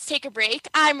 Let's take a break.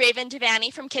 I'm Raven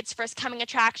Devanney from Kids First Coming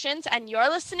Attractions, and you're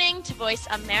listening to Voice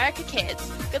America Kids.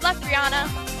 Good luck, Brianna.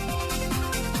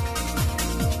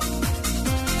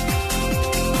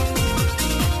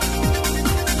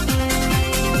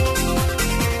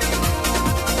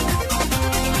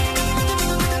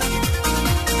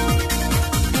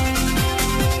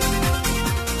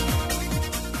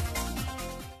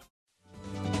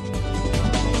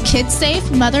 Kids safe,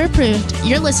 mother approved.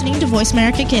 You're listening to Voice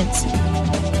America Kids.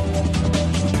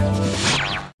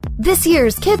 This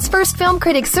year's Kids First Film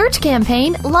Critics Search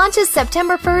campaign launches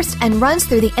September 1st and runs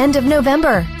through the end of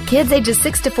November. Kids ages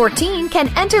 6 to 14 can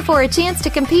enter for a chance to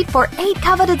compete for 8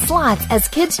 coveted slots as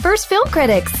Kids First Film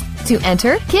Critics. To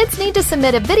enter, kids need to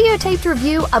submit a videotaped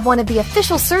review of one of the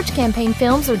official search campaign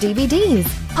films or DVDs.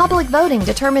 Public voting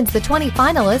determines the 20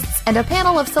 finalists, and a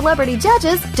panel of celebrity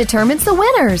judges determines the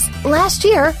winners. Last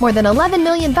year, more than 11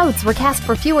 million votes were cast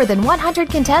for fewer than 100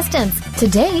 contestants. To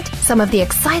date, some of the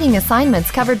exciting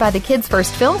assignments covered by the Kids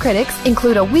First Film Critics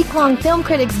include a week-long Film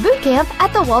Critics boot camp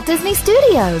at the Walt Disney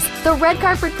Studios, the red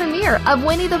carpet premiere of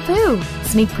Winnie the Pooh,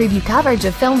 sneak preview coverage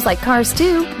of films like Cars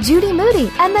 2, Judy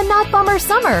Moody, and The Not Bummer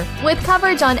Summer, with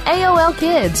coverage on AOL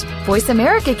Kids, Voice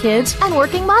America Kids, and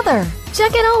Working Mother.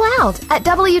 Check it all out at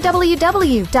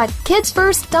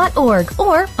www.kidsfirst.org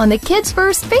or on the Kids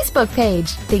First Facebook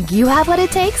page. Think you have what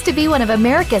it takes to be one of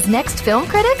America's next film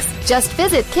critics? Just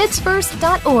visit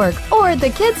kidsfirst.org or the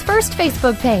Kids First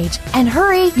Facebook page. And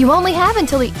hurry, you only have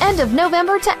until the end of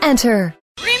November to enter.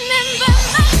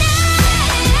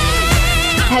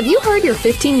 Have you heard your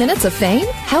 15 minutes of fame?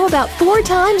 How about 4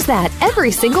 times that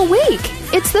every single week?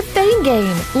 It's the Fame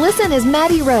Game. Listen as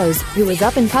Maddie Rose, who is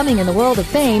up and coming in the world of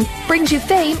fame, brings you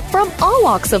fame from all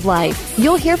walks of life.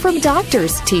 You'll hear from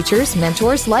doctors, teachers,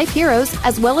 mentors, life heroes,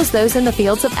 as well as those in the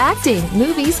fields of acting,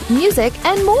 movies, music,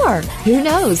 and more. Who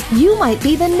knows? You might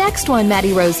be the next one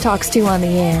Maddie Rose talks to on the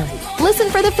air. Listen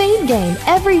for the Fame Game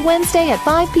every Wednesday at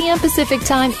 5 p.m. Pacific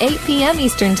Time, 8 p.m.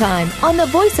 Eastern Time on the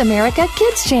Voice America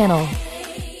Kids channel.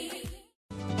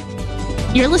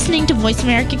 You're listening to Voice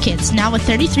America Kids, now with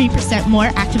 33% more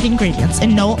active ingredients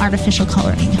and no artificial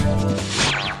coloring.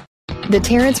 The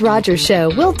Terrence Rogers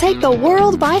Show will take the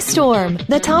world by storm.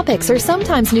 The topics are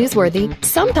sometimes newsworthy,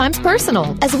 sometimes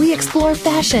personal, as we explore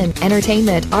fashion,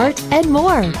 entertainment, art, and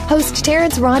more. Host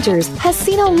Terrence Rogers has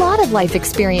seen a lot of life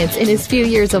experience in his few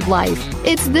years of life.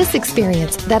 It's this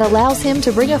experience that allows him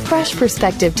to bring a fresh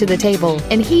perspective to the table,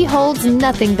 and he holds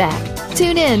nothing back.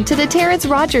 Tune in to The Terrence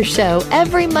Rogers Show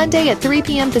every Monday at 3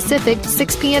 p.m. Pacific,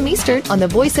 6 p.m. Eastern on the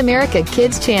Voice America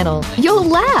Kids channel. You'll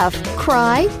laugh,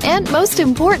 cry, and most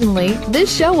importantly,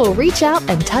 this show will reach out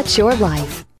and touch your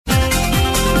life.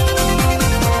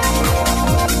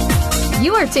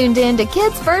 You are tuned in to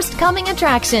Kids First Coming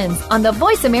Attractions on the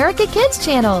Voice America Kids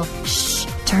channel. Shh,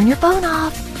 turn your phone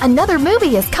off. Another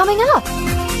movie is coming up.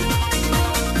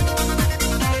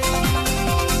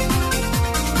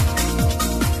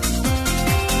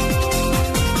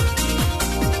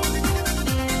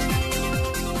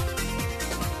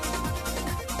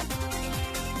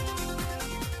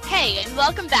 Hey, and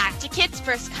welcome back to Kids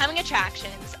First Coming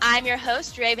Attractions. I'm your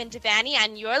host, Raven Devanney,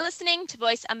 and you're listening to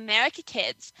Voice America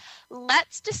Kids.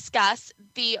 Let's discuss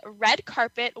the red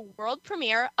carpet world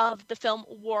premiere of the film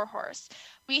War Horse.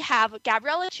 We have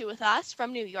Gabriella Chu with us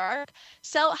from New York.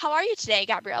 So how are you today,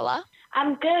 Gabriella?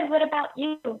 I'm good. What about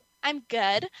you? I'm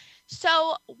good.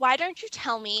 So why don't you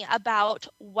tell me about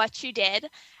what you did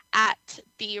at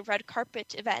the red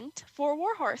carpet event for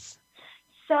War Horse?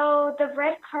 So the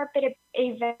red carpet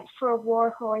event for War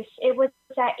Horse, it was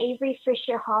at Avery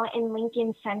Fisher Hall in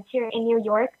Lincoln Center in New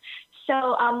York.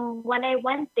 So when I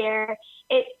went there,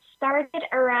 it started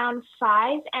around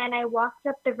 5 and I walked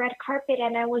up the red carpet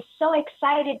and I was so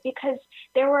excited because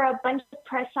there were a bunch of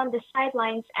press on the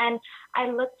sidelines and I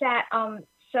looked at,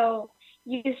 so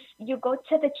you go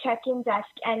to the check-in desk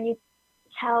and you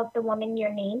tell the woman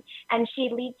your name and she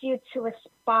leads you to a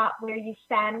spot where you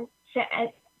stand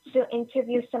to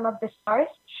interview some of the stars.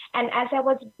 And as I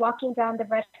was walking down the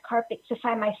red carpet to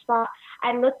find my spot,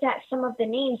 I looked at some of the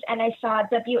names and I saw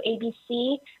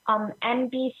WABC,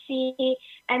 NBC,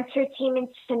 Entertainment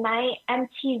Tonight,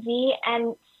 MTV,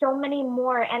 and so many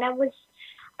more. And I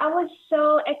was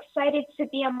so excited to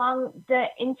be among the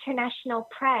international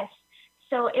press.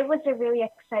 So it was a really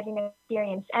exciting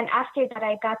experience. And after that,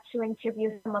 I got to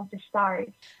interview some of the stars.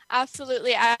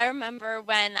 Absolutely. I remember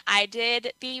when I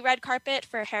did the red carpet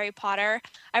for Harry Potter,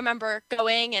 I remember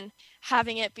going and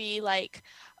having it be like,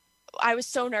 I was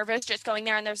so nervous just going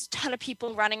there and there's a ton of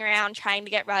people running around trying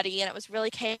to get ready and it was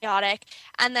really chaotic.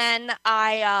 And then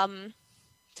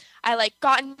I like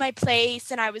got in my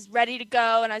place and I was ready to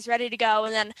go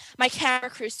and then my camera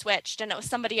crew switched and it was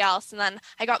somebody else and then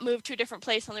I got moved to a different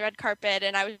place on the red carpet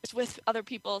and I was with other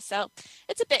people, so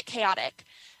it's a bit chaotic.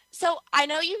 So I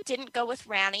know you didn't go with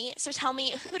Rani, so tell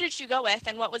me, who did you go with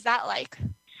and what was that like?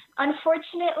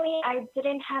 Unfortunately, I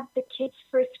didn't have the Kids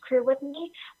First crew with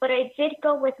me, but I did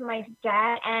go with my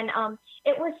dad and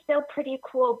it was still pretty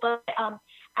cool, but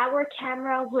our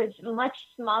camera was much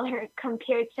smaller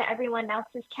compared to everyone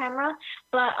else's camera,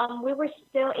 but we were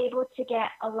still able to get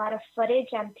a lot of footage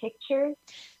and pictures.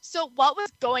 So what was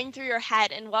going through your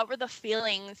head and what were the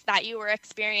feelings that you were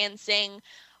experiencing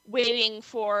waiting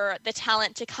for the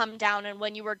talent to come down and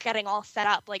when you were getting all set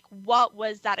up? Like, what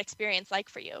was that experience like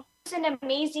for you? It's an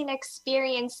amazing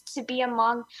experience to be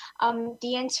among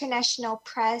the international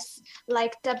press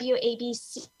like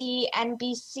WABC,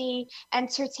 NBC,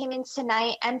 Entertainment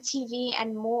Tonight, MTV,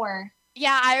 and more.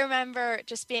 Yeah, I remember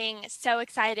just being so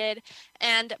excited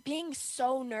and being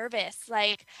so nervous.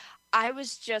 Like, I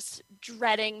was just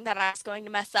dreading that I was going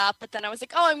to mess up, but then I was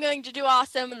like, oh, I'm going to do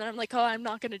awesome. And then I'm like, oh, I'm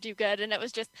not going to do good. And it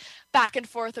was just back and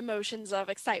forth emotions of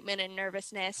excitement and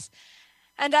nervousness.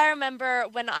 And I remember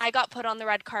when I got put on the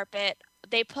red carpet,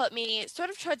 they put me sort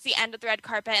of towards the end of the red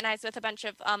carpet and I was with a bunch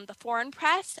of the foreign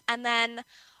press. And then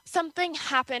something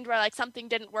happened where like something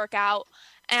didn't work out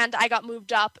and I got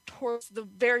moved up towards the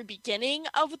very beginning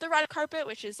of the red carpet,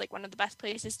 which is like one of the best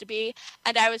places to be.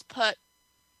 And I was put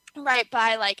right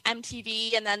by like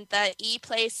MTV and then the E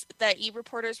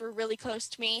reporters were really close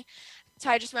to me. So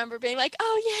I just remember being like,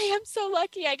 oh, yay, I'm so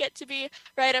lucky I get to be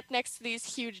right up next to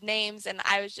these huge names. And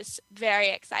I was just very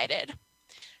excited.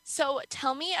 So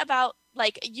tell me about,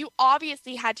 like, you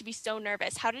obviously had to be so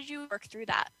nervous. How did you work through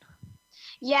that?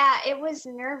 Yeah, it was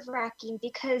nerve-wracking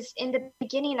because in the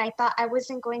beginning I thought I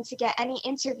wasn't going to get any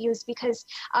interviews because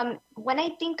when I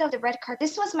think of the red carpet,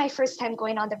 this was my first time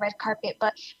going on the red carpet,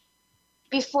 but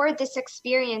before this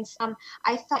experience,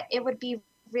 I thought it would be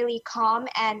really calm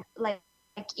and like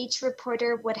each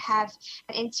reporter would have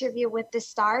an interview with the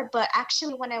star. But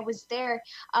actually, when I was there,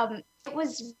 it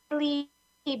was really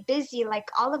busy. Like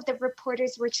all of the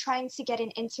reporters were trying to get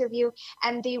an interview,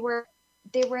 and they were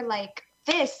like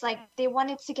this, like they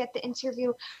wanted to get the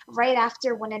interview right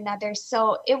after one another.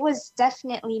 So it was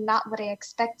definitely not what I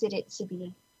expected it to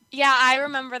be. Yeah, I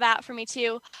remember that for me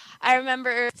too. I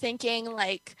remember thinking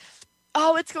like,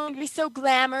 oh, it's going to be so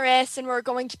glamorous and we're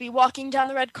going to be walking down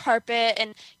the red carpet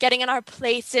and getting in our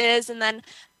places and then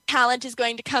talent is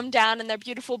going to come down in their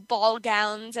beautiful ball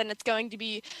gowns, and it's going to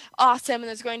be awesome, and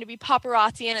there's going to be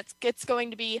paparazzi, and it's going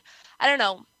to be, I don't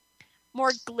know,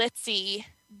 more glitzy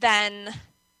than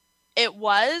it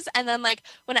was. And then like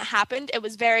when it happened, it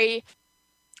was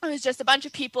just a bunch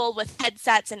of people with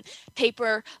headsets and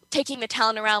paper taking the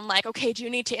talent around like, okay, do you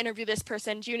need to interview this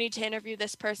person? Do you need to interview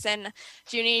this person?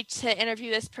 Do you need to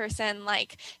interview this person?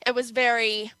 Like, it was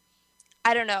very,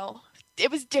 I don't know,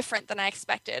 it was different than I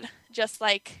expected. Just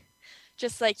like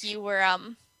you were,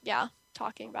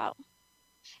 talking about.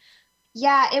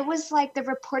 Yeah, it was like the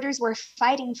reporters were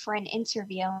fighting for an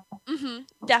interview. Mm-hmm,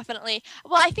 definitely.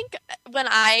 Well, I think when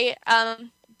I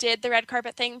did the red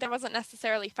carpet thing, there wasn't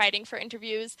necessarily fighting for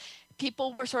interviews.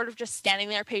 People were sort of just standing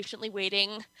there patiently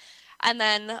waiting. And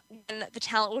then when the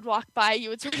talent would walk by, you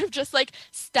would sort of just like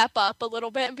step up a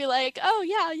little bit and be like, oh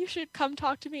yeah, you should come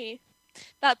talk to me.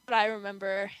 That's what I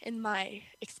remember in my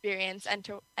experience.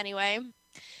 Anyway.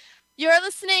 You're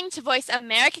listening to Voice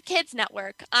America Kids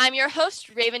Network. I'm your host,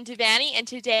 Raven Devanney, and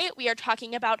today we are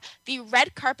talking about the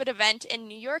red carpet event in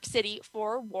New York City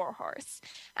for Warhorse.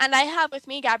 And I have with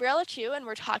me Gabriella Chu, and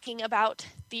we're talking about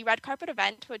the red carpet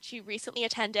event, which she recently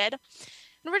attended.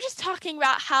 And we're just talking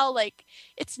about how, like,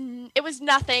 it was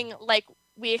nothing like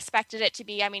we expected it to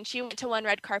be. I mean, she went to one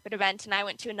red carpet event, and I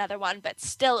went to another one, but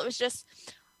still, it was just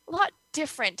a lot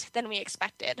different than we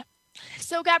expected.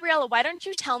 So, Gabriella, why don't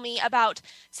you tell me about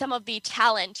some of the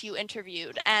talent you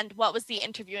interviewed and what was the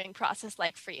interviewing process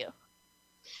like for you?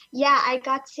 Yeah, I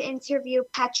got to interview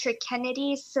Patrick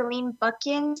Kennedy, Celine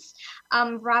Buckins,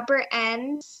 Robert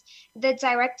Enns, the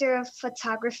director of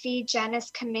photography, Janice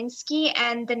Kaminsky,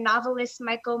 and the novelist,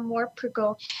 Michael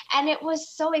Morpurgo. And it was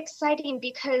so exciting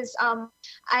because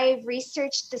I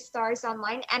researched the stars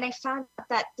online, and I found out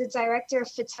that the director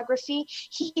of photography,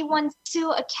 he won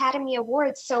 2 Academy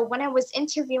Awards. So when I was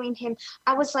interviewing him,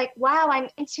 I was like, wow, I'm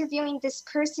interviewing this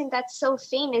person that's so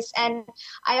famous. And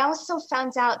I also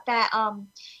found out that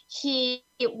he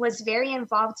was very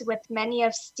involved with many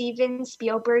of Steven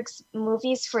Spielberg's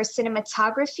movies for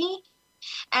cinematography.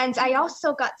 And I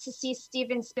also got to see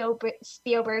Steven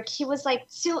Spielberg. He was like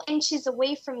 2 inches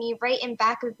away from me, right in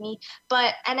back of me.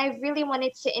 And I really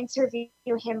wanted to interview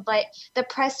him, but the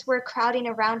press were crowding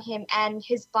around him and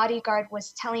his bodyguard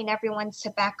was telling everyone to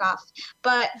back off.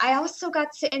 But I also got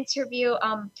to interview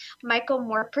Michael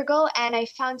Morpurgo, and I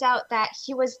found out that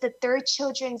he was the 3rd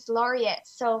Children's Laureate.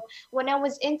 So when I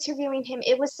was interviewing him,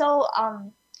 it was so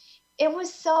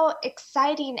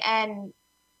exciting and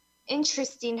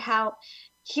interesting how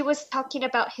he was talking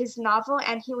about his novel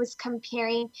and he was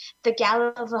comparing the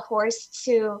gallop of a horse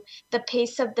to the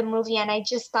pace of the movie, and I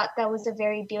just thought that was a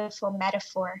very beautiful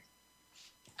metaphor.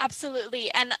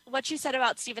 Absolutely. And what you said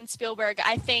about Steven Spielberg,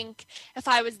 I think if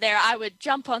I was there, I would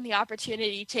jump on the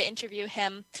opportunity to interview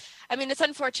him. I mean, it's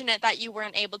unfortunate that you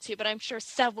weren't able to, but I'm sure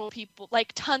several people,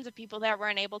 like tons of people there,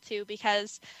 weren't able to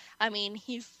because, I mean,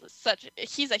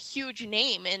 he's a huge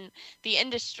name in the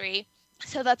industry.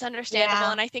 So that's understandable.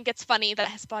 Yeah. And I think it's funny that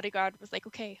his bodyguard was like,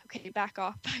 okay, back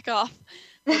off.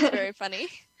 That's very funny.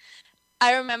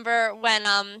 I remember when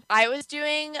I was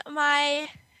doing my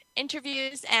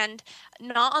interviews, and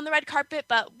not on the red carpet,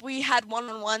 but we had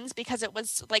one-on-ones because it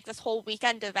was like this whole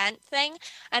weekend event thing.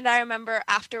 And I remember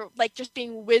after like just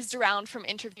being whizzed around from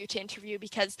interview to interview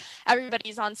because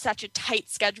everybody's on such a tight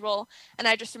schedule. And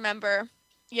I just remember,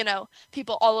 you know,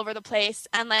 people all over the place.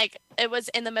 And like, it was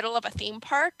in the middle of a theme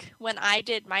park when I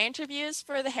did my interviews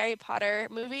for the Harry Potter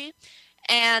movie.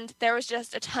 And there was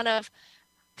just a ton of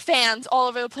fans all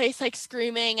over the place, like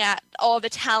screaming at all the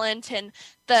talent and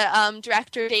the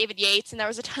director, David Yates. And there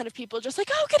was a ton of people just like,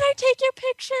 oh, can I take your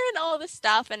picture? And all this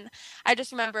stuff. And I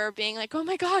just remember being like, oh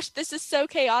my gosh, this is so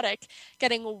chaotic,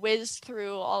 getting whizzed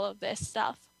through all of this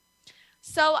stuff.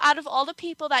 So out of all the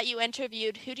people that you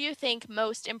interviewed, who do you think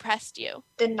most impressed you?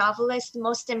 The novelist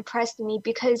most impressed me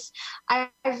because I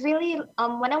really,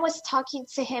 when I was talking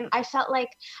to him, I felt like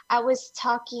I was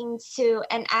talking to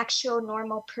an actual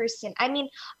normal person. I mean,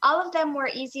 all of them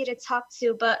were easy to talk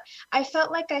to, but I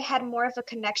felt like I had more of a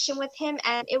connection with him.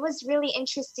 And it was really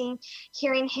interesting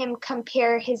hearing him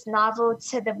compare his novel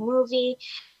to the movie.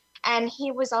 And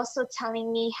he was also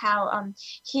telling me how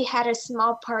he had a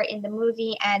small part in the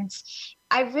movie, and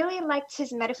I really liked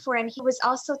his metaphor. And he was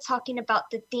also talking about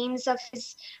the themes of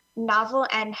his novel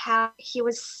and how he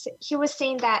was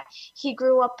saying that he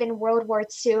grew up in World War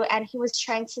II, and he was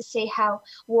trying to say how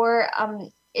war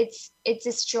it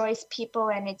destroys people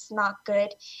and it's not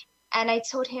good. And I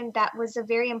told him that was a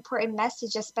very important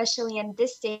message, especially in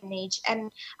this day and age.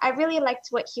 And I really liked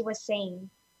what he was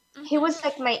saying. Mm-hmm. He was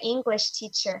like my English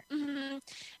teacher. Mm-hmm.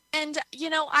 And, you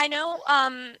know, I know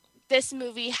this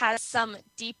movie has some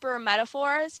deeper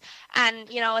metaphors and,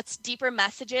 it's deeper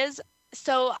messages.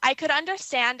 So I could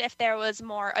understand if there was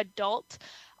more adult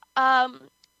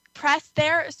press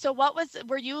there. So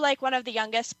were you like one of the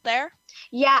youngest there?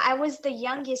 Yeah, I was the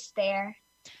youngest there.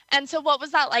 And so what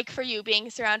was that like for you, being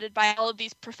surrounded by all of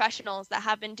these professionals that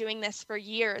have been doing this for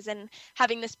years and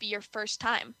having this be your first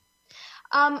time?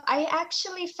 I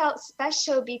actually felt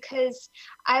special because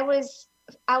I was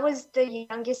the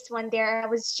youngest one there. I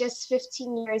was just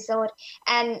 15 years old,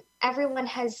 and everyone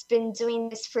has been doing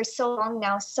this for so long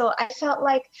now. So I felt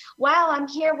like, wow, I'm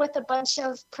here with a bunch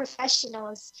of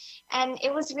professionals, and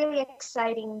it was really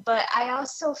exciting. But I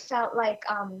also felt like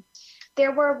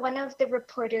there were one of the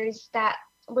reporters that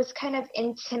was kind of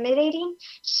intimidating.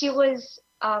 She was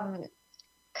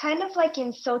kind of like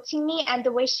insulting me, and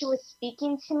the way she was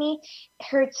speaking to me,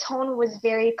 her tone was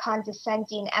very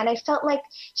condescending, and I felt like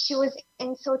she was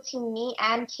insulting me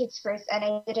and Kids First, and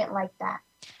I didn't like that.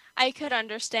 I could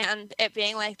understand it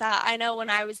being like that. I know when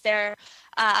I was there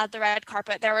at the red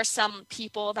carpet, there were some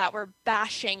people that were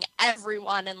bashing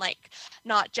everyone, and like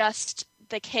not just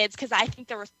the kids, because I think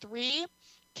there were 3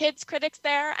 kids critics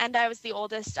there, and I was the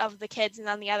oldest of the kids, and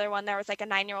then the other one there was like a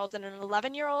 9-year-old and an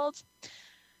 11-year-old.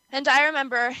 And I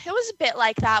remember it was a bit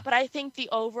like that, but I think the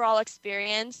overall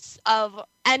experience of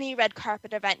any red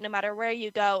carpet event, no matter where you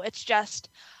go, it's just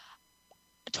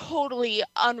totally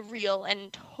unreal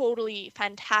and totally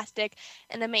fantastic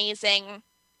and amazing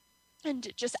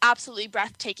and just absolutely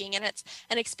breathtaking. And it's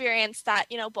an experience that,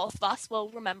 both of us will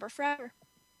remember forever.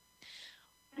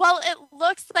 Well, it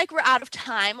looks like we're out of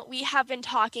time. We have been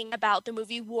talking about the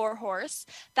movie War Horse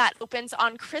that opens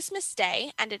on Christmas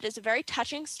Day, and it is a very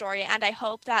touching story, and I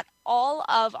hope that all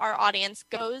of our audience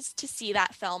goes to see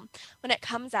that film when it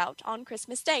comes out on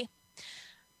Christmas Day.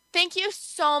 Thank you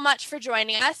so much for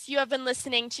joining us. You have been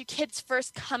listening to Kids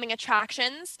First Coming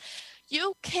Attractions.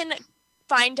 You can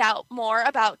find out more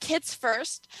about Kids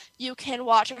First. You can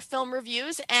watch our film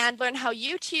reviews and learn how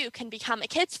you too can become a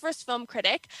Kids First film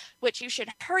critic, which you should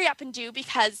hurry up and do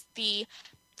because the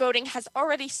voting has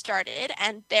already started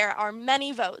and there are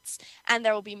many votes and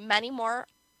there will be many more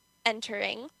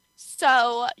entering.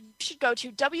 So you should go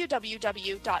to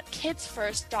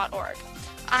www.kidsfirst.org.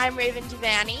 I'm Raven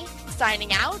Devanney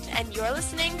signing out, and you're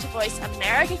listening to Voice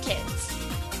America Kids.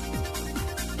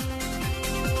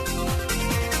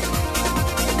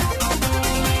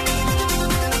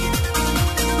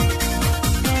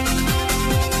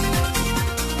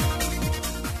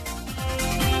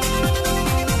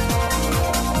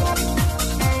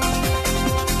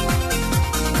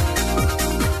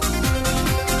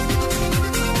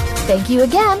 Thank you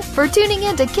again for tuning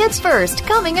in to Kids First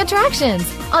Coming Attractions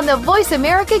on the Voice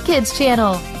America Kids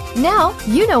channel. Now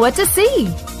you know what to see.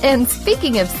 And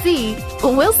speaking of see,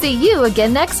 we'll see you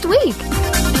again next week.